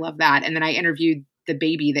story. I love that. And then I interviewed the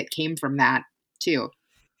baby that came from that too.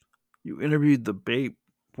 You interviewed the babe.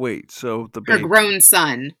 Wait, so the Her babe. grown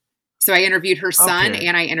son. So I interviewed her son Okay.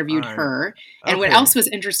 and I All interviewed right. her. And what Okay. else was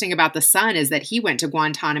interesting about the son is that he went to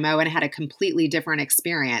Guantanamo and had a completely different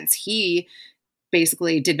experience. He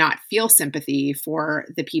basically did not feel sympathy for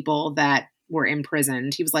the people that were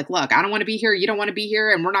imprisoned. He was like, look, I don't want to be here. You don't want to be here.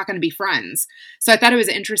 And we're not going to be friends. So I thought it was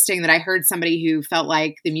interesting that I heard somebody who felt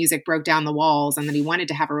like the music broke down the walls and that he wanted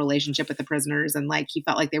to have a relationship with the prisoners and like he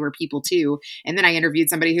felt like they were people too. And then I interviewed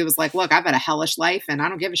somebody who was like, look, I've had a hellish life and I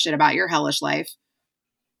don't give a shit about your hellish life.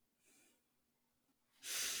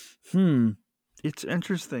 Hmm. It's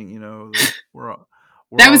interesting, that we're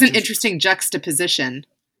That all was an just interesting juxtaposition.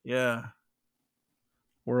 yeah,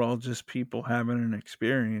 we're all just people having an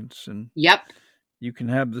experience, and Yep. you can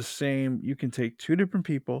take two different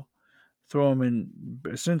people, throw them in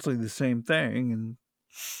essentially the same thing, and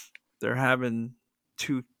they're having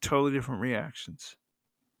two totally different reactions.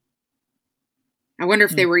 I wonder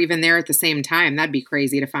if Hmm. they were even there at the same time. That'd be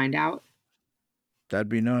crazy to find out. That'd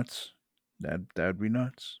be nuts. That'd be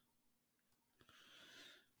nuts.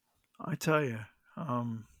 I tell you.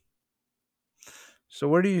 Um. So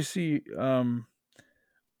where do you see?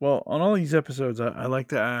 Well, on all these episodes, I like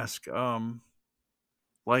to ask.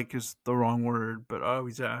 Like is the wrong word, but I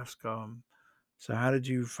always ask. So how did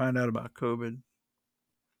you find out about COVID?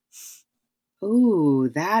 Ooh,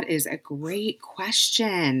 that is a great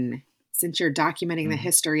question. Since you're documenting the Mm-hmm.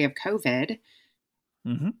 history of COVID.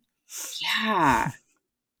 Mm-hmm. Yeah,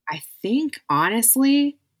 I think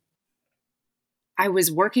honestly, I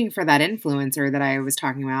was working for that influencer that I was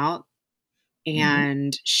talking about, Mm-hmm.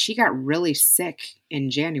 and she got really sick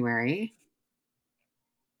in January.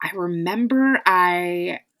 I remember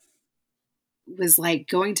I was like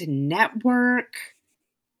going to network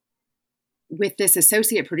with this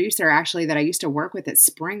associate producer actually that I used to work with at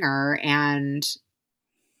Springer, and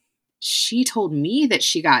she told me that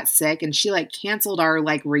she got sick and she like canceled our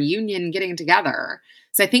like reunion getting together.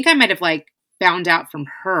 So I think I might have like found out from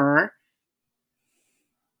her.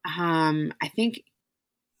 I think,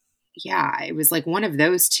 yeah, it was like one of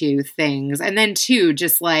those two things. And then two,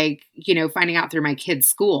 just like, finding out through my kid's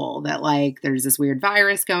school that like there's this weird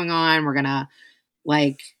virus going on. We're gonna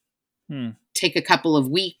like Hmm. take a couple of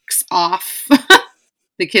weeks off.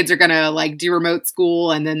 The kids are gonna like do remote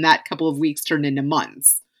school, and then that couple of weeks turned into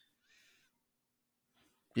months.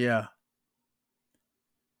 Yeah.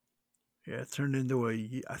 Yeah, it turned into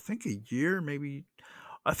I think a year, maybe.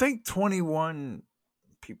 I think 21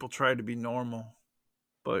 people tried to be normal,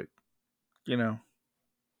 but you know,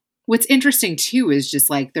 What's interesting too is just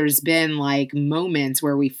like there's been like moments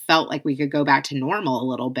where we felt like we could go back to normal a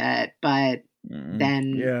little bit, but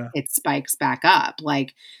then yeah. it spikes back up.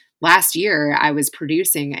 Like last year, I was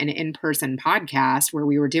producing an in person podcast where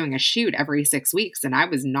we were doing a shoot every 6 weeks and I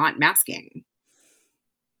was not masking.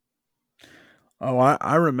 Oh,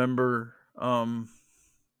 I remember.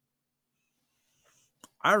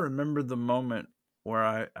 I remember the moment where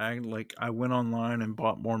I went online and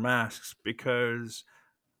bought more masks because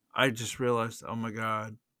I just realized, oh my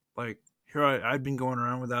god, like here I'd been going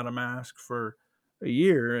around without a mask for a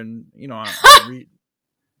year, and I read,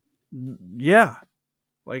 yeah,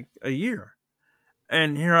 like a year,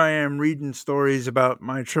 and here I am reading stories about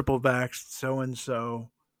my triple vaxxed so and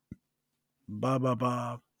so, blah blah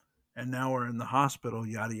blah, and now we're in the hospital,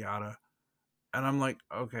 yada yada, and I'm like,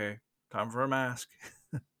 okay, time for a mask,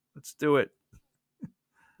 let's do it,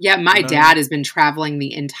 Yeah, you my know, dad has been traveling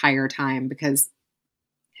the entire time because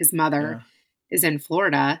his mother yeah, is in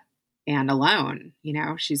Florida and alone.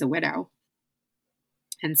 She's a widow.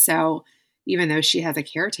 And so, even though she has a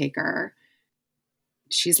caretaker,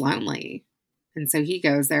 she's lonely. And so he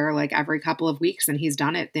goes there like every couple of weeks and he's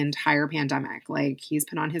done it the entire pandemic. Like he's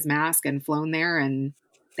put on his mask and flown there and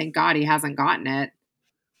thank God he hasn't gotten it.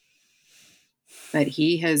 But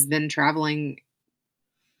he has been traveling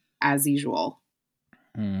as usual.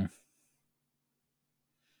 mm.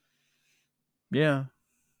 Yeah,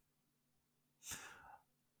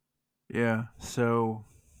 yeah. So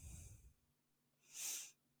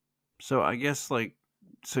I guess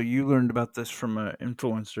so you learned about this from an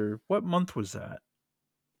influencer. What month was that?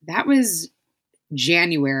 That was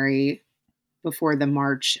January before the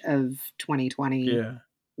March of 2020 Yeah. Yeah.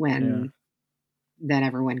 when then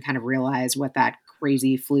everyone kind of realized what that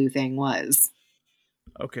crazy flu thing was.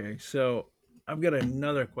 Okay, so I've got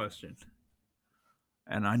another question.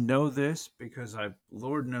 And I know this because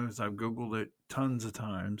Lord knows I've Googled it tons of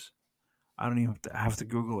times. I don't even have to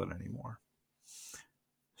Google it anymore.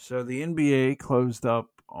 So the NBA closed up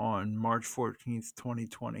on March 14th,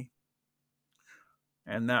 2020.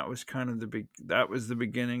 And that was kind of that was the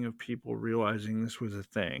beginning of people realizing this was a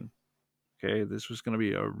thing. Okay, this was going to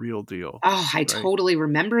be a real deal, Oh, I right? totally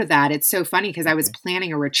remember that. It's so funny because I was Okay.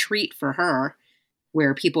 planning a retreat for her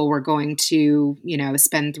where people were going to,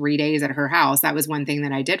 spend 3 days at her house. That was one thing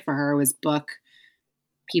that I did for her was book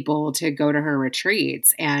people to go to her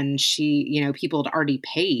retreats, and she, people had already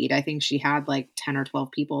paid. I think she had like 10 or 12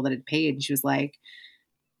 people that had paid, and she was like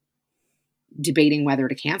debating whether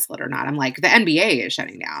to cancel it or not. I'm like, the NBA is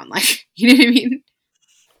shutting down. Like, you know what I mean?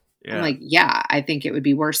 I'm Yeah. like, yeah, I think it would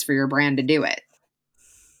be worse for your brand to do it.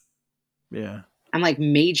 Yeah. I'm like,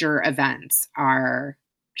 major events are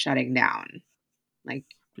shutting down. Like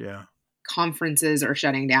Yeah. conferences are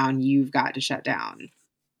shutting down. You've got to shut down.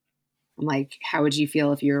 I'm like, how would you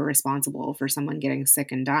feel if you were responsible for someone getting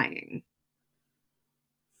sick and dying?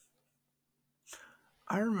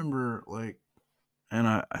 I remember and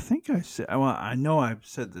I think I said, well, I know I've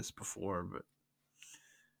said this before, but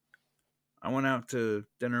I went out to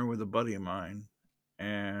dinner with a buddy of mine,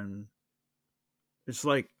 and it's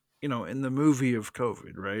like, in the movie of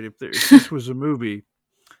COVID, right? If this was a movie,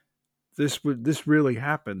 this really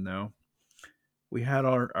happened though. We had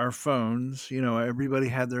our phones, everybody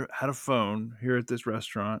had a phone here at this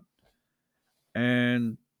restaurant.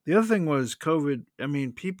 And the other thing was COVID. I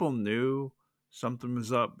mean, people knew something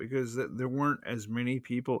was up because there weren't as many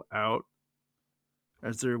people out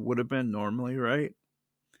as there would have been normally, right?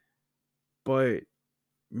 But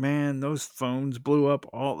man, those phones blew up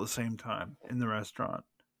all at the same time in the restaurant.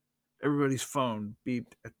 Everybody's phone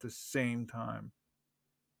beeped at the same time,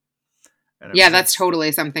 and it Yeah, was like, that's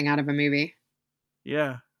totally something out of a movie.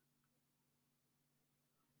 yeah,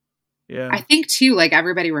 I yeah, think too, like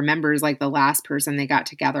everybody remembers like the last person they got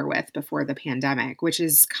together with before the pandemic, which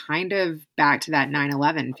is kind of back to that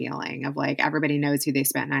 9/11 feeling of like everybody knows who they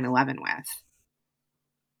spent 9/11 with.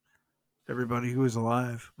 everybody who was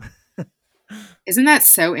alive. Isn't that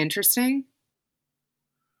so interesting?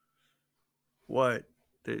 What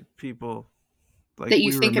did people like? That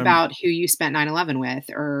you We think remember, about who you spent 9/11 with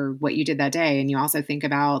or what you did that day, and you also think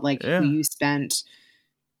about like who yeah, you spent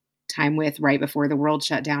time with right before the world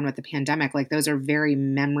shut down with the pandemic. Like, those are very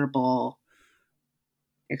memorable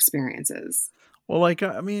experiences. Well, like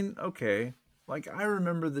I mean, okay, like I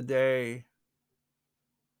remember the day.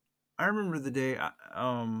 So I remember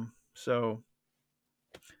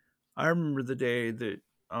the day that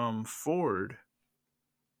Ford,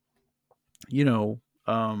 you know,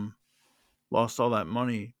 lost all that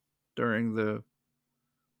money during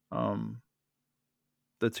um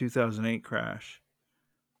the 2008 crash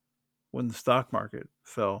when the stock market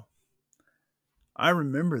fell. I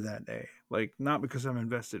remember that day, like not because I'm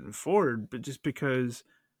invested in Ford, but just because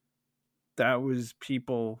that was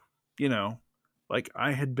people, you know, like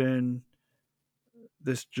I had been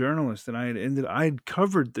this journalist and I had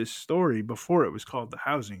covered this story before it was called the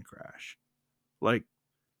housing crash. Like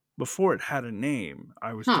before it had a name,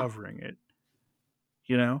 I was Huh. covering it,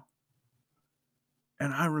 you know?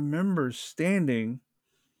 And I remember standing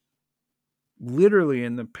literally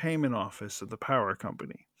in the payment office of the power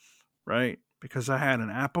company, right? Because I had an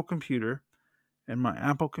Apple computer and my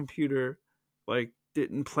Apple computer like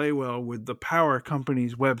didn't play well with the power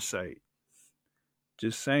company's website.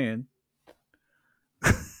 Just saying,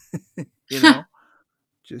 you know,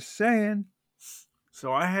 just saying.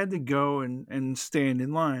 So I had to go and stand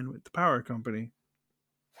in line with the power company.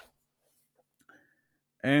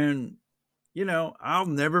 And, you know, I'll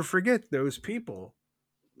never forget those people,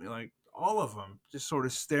 like all of them, just sort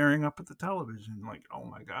of staring up at the television, like, oh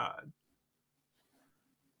my God,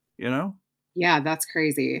 you know? Yeah, that's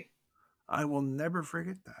crazy. I will never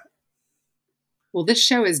forget that. Well, this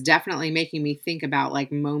show is definitely making me think about,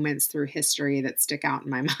 like, moments through history that stick out in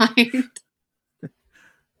my mind.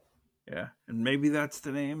 Yeah. And maybe that's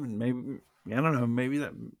the name. And maybe, I don't know, maybe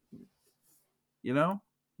that, you know,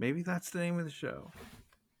 maybe that's the name of the show.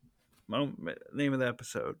 Name of the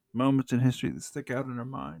episode. Moments in history that stick out in our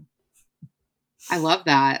mind. I love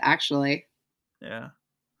that, actually. Yeah.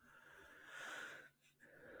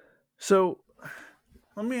 So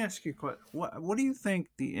let me ask you a question. What do you think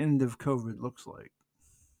the end of COVID looks like?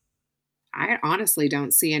 I honestly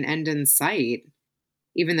don't see an end in sight,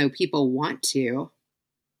 even though people want to.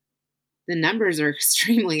 The numbers are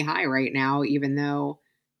extremely high right now, even though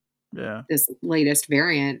Yeah. this latest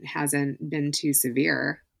variant hasn't been too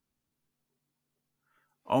severe.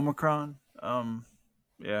 Omicron.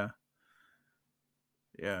 Yeah.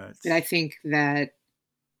 Yeah. But I It's think that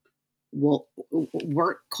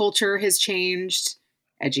work culture has changed,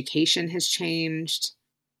 education has changed,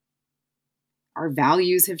 our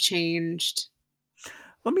values have changed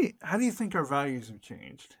let me. How do you think our values have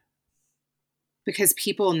changed? because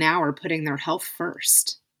people now are putting their health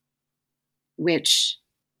first, which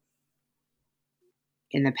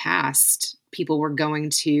in the past, people were going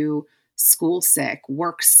to school sick,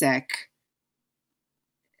 work sick,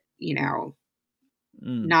 you know,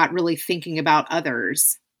 Mm. not really thinking about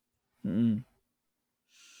others. Mm.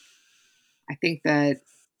 I think that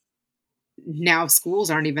now schools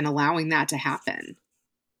aren't even allowing that to happen.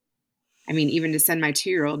 I mean, even to send my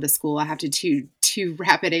 2-year-old to school, I have to do 2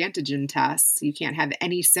 rapid antigen tests. You can't have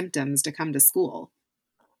any symptoms to come to school.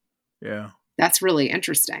 Yeah. That's really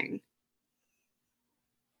interesting.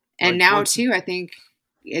 And Like now, what's too, I think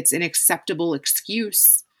it's an acceptable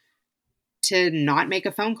excuse to not make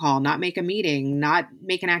a phone call, not make a meeting, not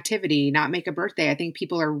make an activity, not make a birthday. I think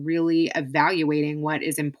people are really evaluating what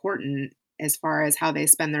is important as far as how they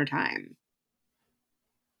spend their time.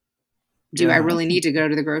 Do I yeah? I really need think to go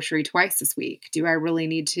to the grocery twice this week? Do I really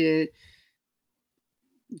need to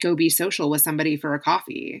go be social with somebody for a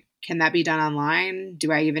coffee? Can that be done online?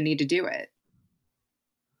 Do I even need to do it?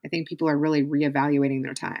 I think people are really reevaluating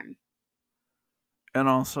their time. and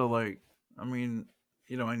also like I mean,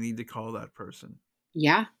 you know, I need to call that person.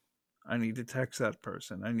 Yeah. I need to text that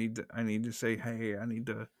person. I need to say, hey, I need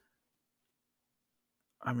to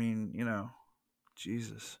I mean, you know,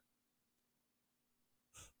 Jesus.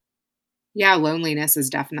 Yeah, loneliness is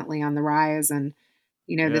definitely on the rise. And,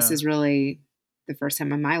 this Yeah. is really the first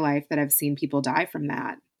time in my life that I've seen people die from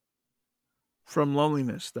that. From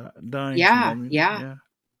loneliness, dying from Yeah. loneliness. Yeah. Yeah.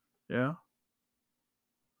 Yeah.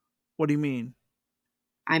 What do you mean?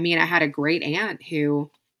 I mean, I had a great aunt who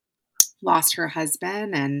lost her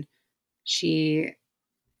husband and she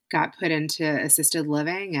got put into assisted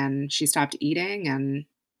living and she stopped eating and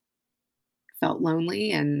felt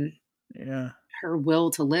lonely and Yeah. her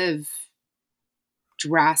will to live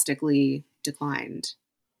drastically declined.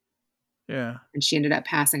 Yeah. And she ended up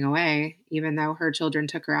passing away, even though her children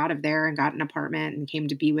took her out of there and got an apartment and came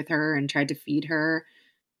to be with her and tried to feed her.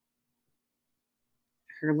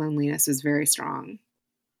 Her loneliness was very strong.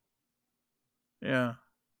 Yeah.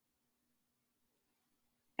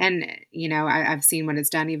 And, I've seen what it's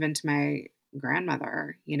done even to my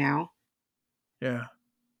grandmother. Yeah.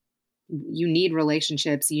 You need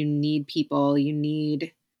relationships, you need people, you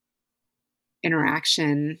need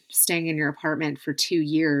interaction. Staying in your apartment for 2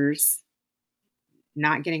 years,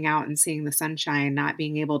 not getting out and seeing the sunshine, not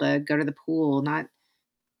being able to go to the pool, not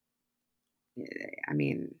I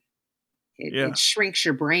mean, it Yeah. shrinks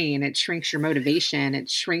your brain, it shrinks your motivation, it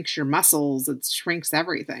shrinks your muscles, it shrinks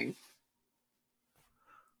everything.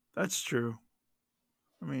 That's true.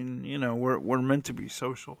 I mean, we're meant to be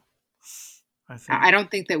social, I I think.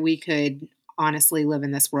 don't think that we could honestly live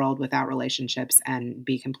in this world without relationships and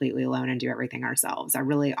be completely alone and do everything ourselves. I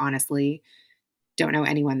really honestly don't know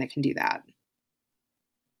anyone that can do that.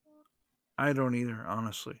 I don't either,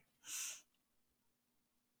 honestly.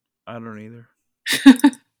 I don't either.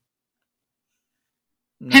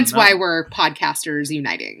 No, Hence not why we're podcasters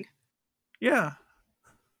uniting. yeah,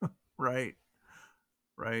 right.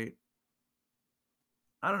 Right.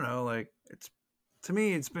 I don't know, like it's to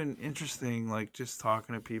me it's been interesting like just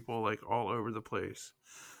talking to people like all over the place.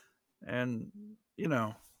 And you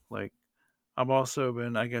know, like I've also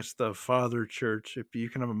been, I guess, the father church. If you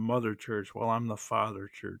can have a mother church, well, I'm the father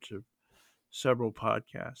church of several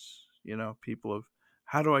podcasts. People of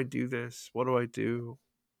how do I do this? What do I do?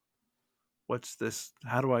 What's this?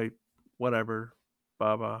 How do I, whatever,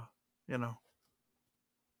 Baba, you know?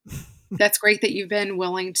 That's great that you've been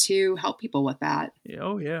willing to help people with that. Yeah,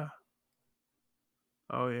 oh yeah,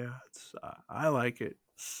 oh yeah. I like it.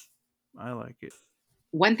 I like it.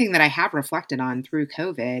 One thing that I have reflected on through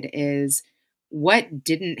COVID is what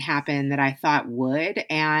didn't happen that I thought would,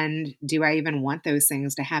 and do I even want those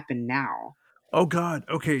things to happen now? Oh God.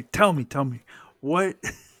 Okay, tell me, what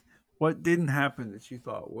what didn't happen that you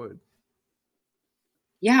thought would?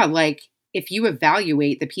 Yeah, like if you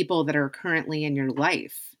evaluate the people that are currently in your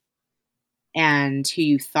life and who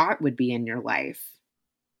you thought would be in your life,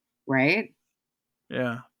 right?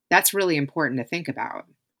 Yeah, That's really important to think about.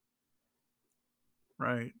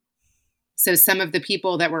 right. So some of the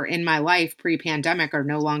people that were in my life pre-pandemic are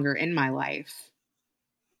no longer in my life.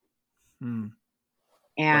 Hmm.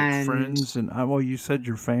 Like And friends and well, you said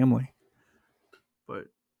your family, but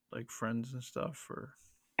like friends and stuff, or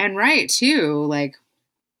right too, like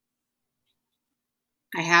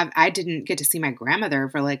I didn't get to see my grandmother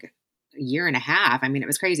for like a year and a half. I mean, it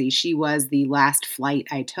was crazy. She was the last flight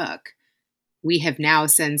I took. We have now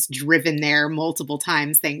since driven there multiple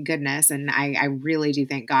times, thank goodness. And I really do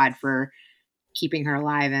thank God for keeping her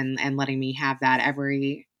alive and letting me have that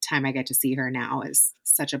every time I get to see her now is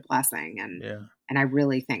such a blessing. yeah, And I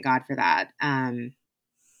really thank God for that. But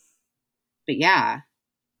yeah,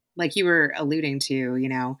 like you were alluding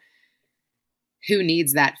to, who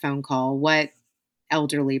needs that phone call? What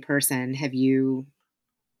elderly person have you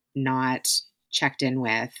not checked in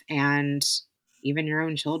with? And even your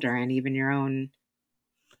own children, even your own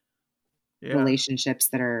yeah. relationships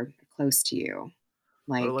that are close to you. Or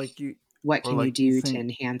Like, like you, what or can you like you do to think,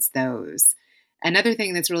 enhance those? Another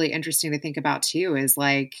thing that's really interesting to think about too is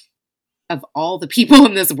like, of all the people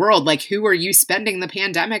in this world, like, who are you spending the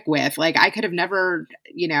pandemic with? Like, I could have never,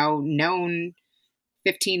 known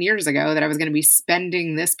 15 years ago that I was going to be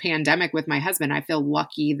spending this pandemic with my husband. I feel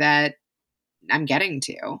lucky that I'm getting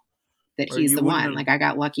to, that or he's you the wouldn't one. have. Like, I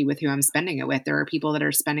got lucky with who I'm spending it with. There are people that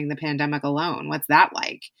are spending the pandemic alone. What's that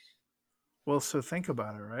like? Well, so think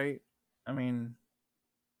about it, right? I mean,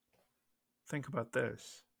 think about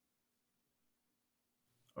this.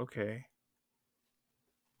 Okay,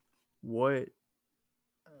 what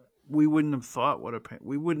we wouldn't have thought what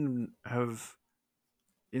we wouldn't have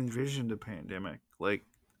envisioned a pandemic, like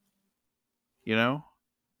you know.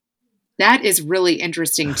 That is really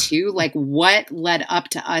interesting too. Like, what led up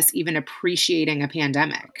to us even appreciating a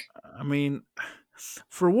pandemic? I mean,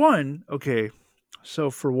 for one, okay, so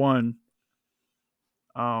for one,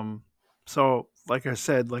 um, so like I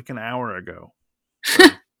said, like an hour ago,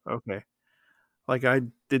 or okay, like I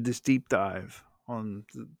did this deep dive on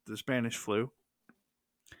the Spanish flu,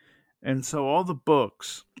 and so all the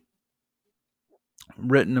books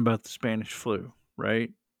written about the Spanish flu,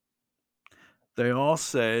 right? They all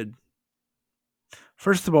said,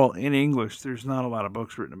 first of all, in English, there's not a lot of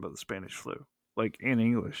books written about the Spanish flu. Like in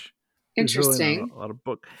English, there's really not Interesting. a lot of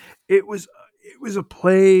book. It was it was a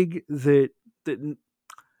plague that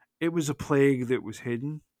it was a plague that was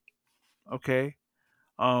hidden. Okay,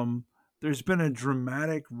 um, there's been a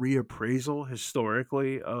dramatic reappraisal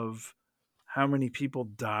historically of how many people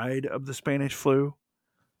died of the Spanish flu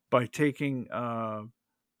by taking uh,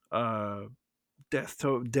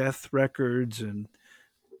 death records and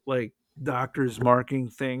like doctors marking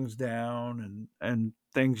things down and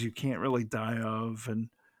things you can't really die of, and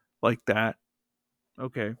like that.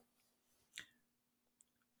 Okay.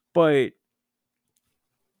 But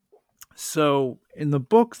so in the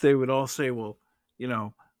book, they would all say, well, you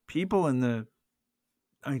know, people in the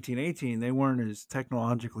 1918, they weren't as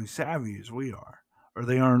technologically savvy as we are, or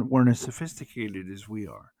they weren't as sophisticated as we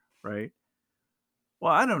are, right?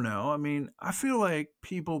 Well, I don't know. I mean, I feel like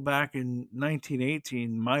people back in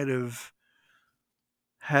 1918 might have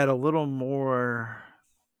had a little more.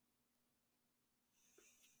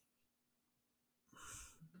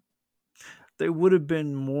 They would have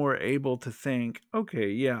been more able to think, okay,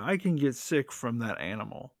 yeah, I can get sick from that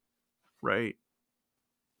animal, right?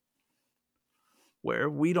 Where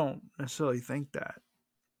we don't necessarily think that,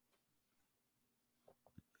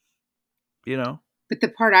 you know? But the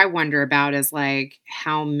part I wonder about is, like,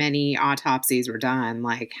 how many autopsies were done?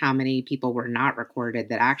 Like, how many people were not recorded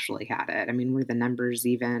that actually had it? I mean, were the numbers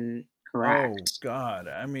even Oh correct? God,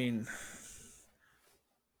 I mean,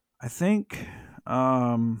 I think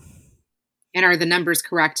um And are the numbers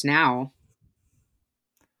correct now?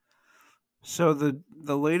 so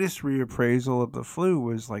the latest reappraisal of the flu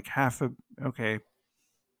was like half a okay,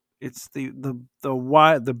 it's the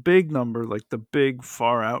big number, like the big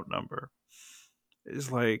far out number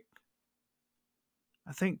is like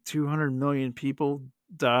I think 200 million people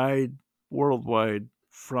died worldwide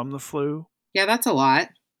from the flu, Yeah, that's a lot.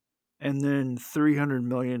 and then 300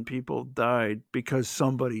 million people died because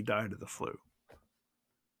somebody died of the flu.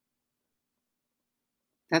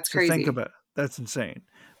 That's So think crazy. about it. That's insane.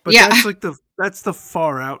 But Yeah. that's the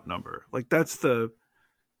far out number. Like that's the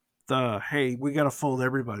hey, we got to fold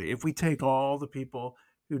everybody. If we take all the people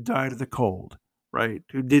who died of the cold, right?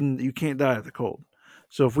 Who didn't you can't die of the cold.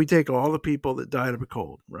 So if we take all the people that died of a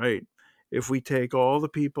cold, right? If we take all the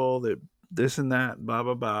people that this and that, blah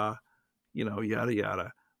blah blah, yada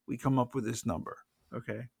yada, we come up with this number,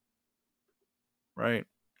 okay? Right?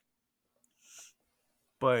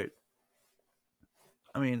 But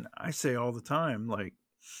I mean, I say all the time like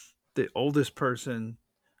the oldest person,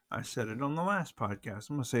 I said it on the last podcast.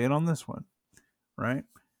 I'm going to say it on this one, right?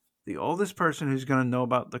 The oldest person who's going to know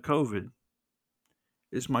about the COVID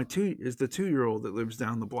is the 2-year old that lives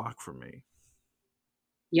down the block from me.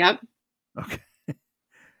 Yep. Okay, And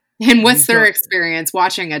and what's he's their gonna. experience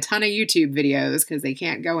watching a ton of YouTube videos because they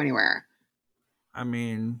can't go anywhere? I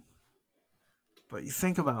mean, but you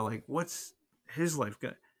think about like what's his life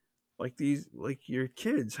gonna like these like your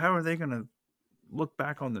kids. How are they gonna look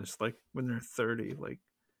back on this like when they're 30? Like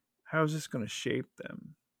how is this gonna shape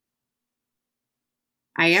them?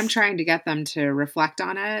 I am trying to get them to reflect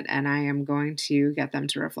on it, and I am going to get them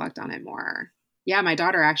to reflect on it more. Yeah, my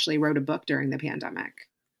daughter actually wrote a book during the pandemic,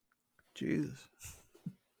 Jesus.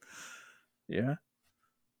 Yeah.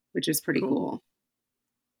 which is pretty Cool. cool.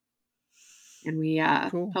 And we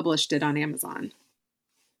Cool. published it on Amazon.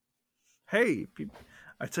 Hey,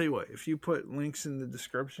 I tell you what. If you put links in the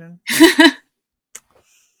description,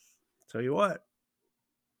 tell you what.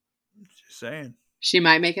 Just saying. She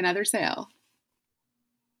might make another sale.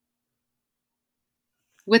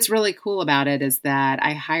 What's really cool about it is that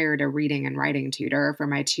I hired a reading and writing tutor for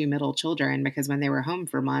my two middle children because when they were home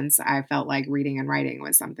for months, I felt like reading and writing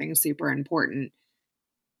was something super important.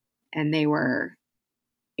 And they were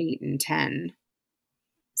 8 and 10.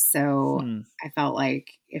 So Hmm. I felt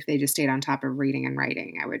like if they just stayed on top of reading and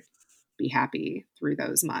writing, I would be happy through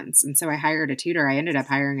those months. And so I hired a tutor. I ended up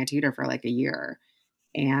hiring a tutor for like a year.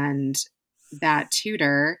 And that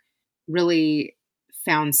tutor really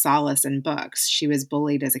found solace in books. She was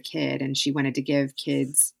bullied as a kid and she wanted to give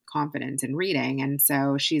kids confidence in reading. And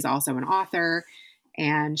so she's also an author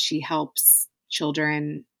and she helps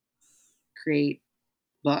children create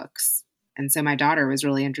books. And so my daughter was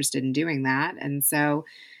really interested in doing that. And so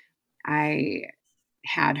I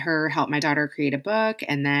had her help my daughter create a book.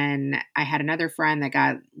 And then I had another friend that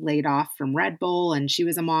got laid off from Red Bull and she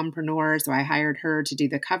was a mompreneur. So I hired her to do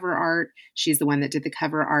the cover art. She's the one that did the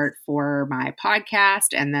cover art for my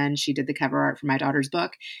podcast. And then she did the cover art for my daughter's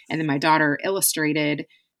book. And then my daughter illustrated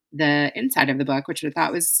the inside of the book, which I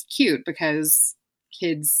thought was cute because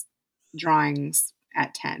kids' drawings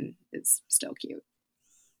at 10 is still cute.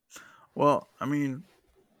 Well, I mean,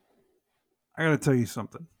 I gotta tell you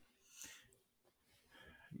something.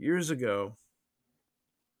 Years ago,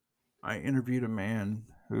 I interviewed a man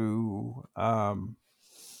who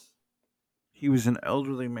he was an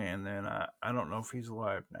elderly man then. I don't know if he's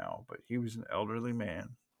alive now, but he was an elderly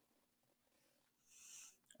man.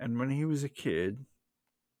 And when he was a kid,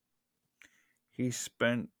 he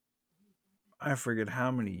spent I forget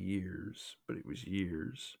how many years, but it was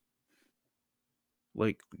years.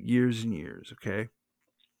 Like years and years, okay?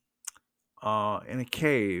 In a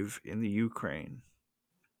cave in the Ukraine.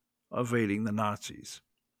 evading the Nazis.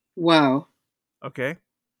 Whoa. Okay?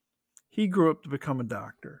 He grew up to become a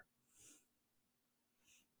doctor.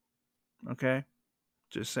 Okay?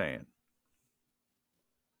 Just saying.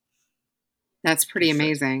 That's pretty Just saying.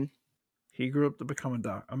 amazing. He grew up to become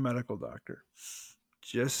a medical doctor.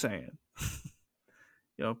 Just saying.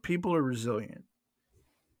 People are resilient.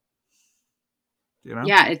 You know?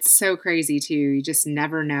 Yeah, it's so crazy too. You just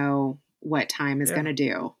never know what time is going Yeah. to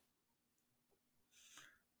do.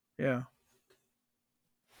 Yeah.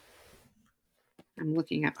 I'm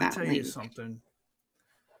looking up I that tell you link. something.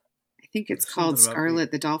 I think it's There's called something about the.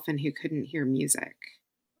 Scarlet the Dolphin Who Couldn't Hear Music.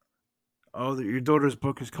 Oh, your daughter's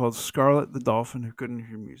book is called Scarlet the Dolphin Who Couldn't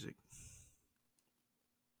Hear Music.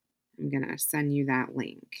 I'm going to send you that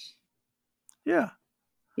link. Yeah.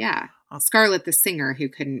 Yeah. I'll, Scarlet the Singer Who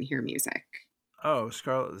Couldn't Hear Music. oh,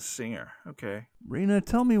 Scarlet the Singer. Okay. Reena,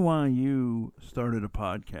 tell me why you started a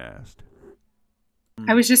podcast.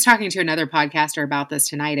 I was just talking to another podcaster about this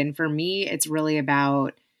tonight. And for me, it's really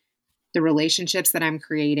about the relationships that I'm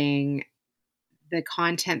creating, the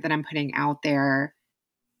content that I'm putting out there,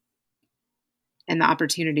 and the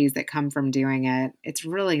opportunities that come from doing it. It's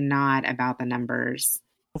really not about the numbers.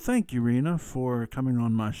 Well, thank you, Reena, for coming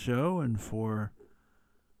on my show and for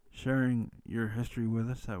sharing your history with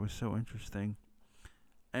us. That was so interesting.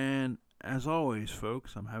 And as always,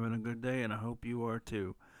 folks, I'm having a good day, and I hope you are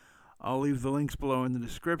too. I'll leave the links below in the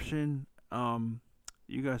description.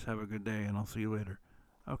 You guys have a good day, and I'll see you later.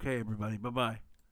 Okay, everybody. Bye bye.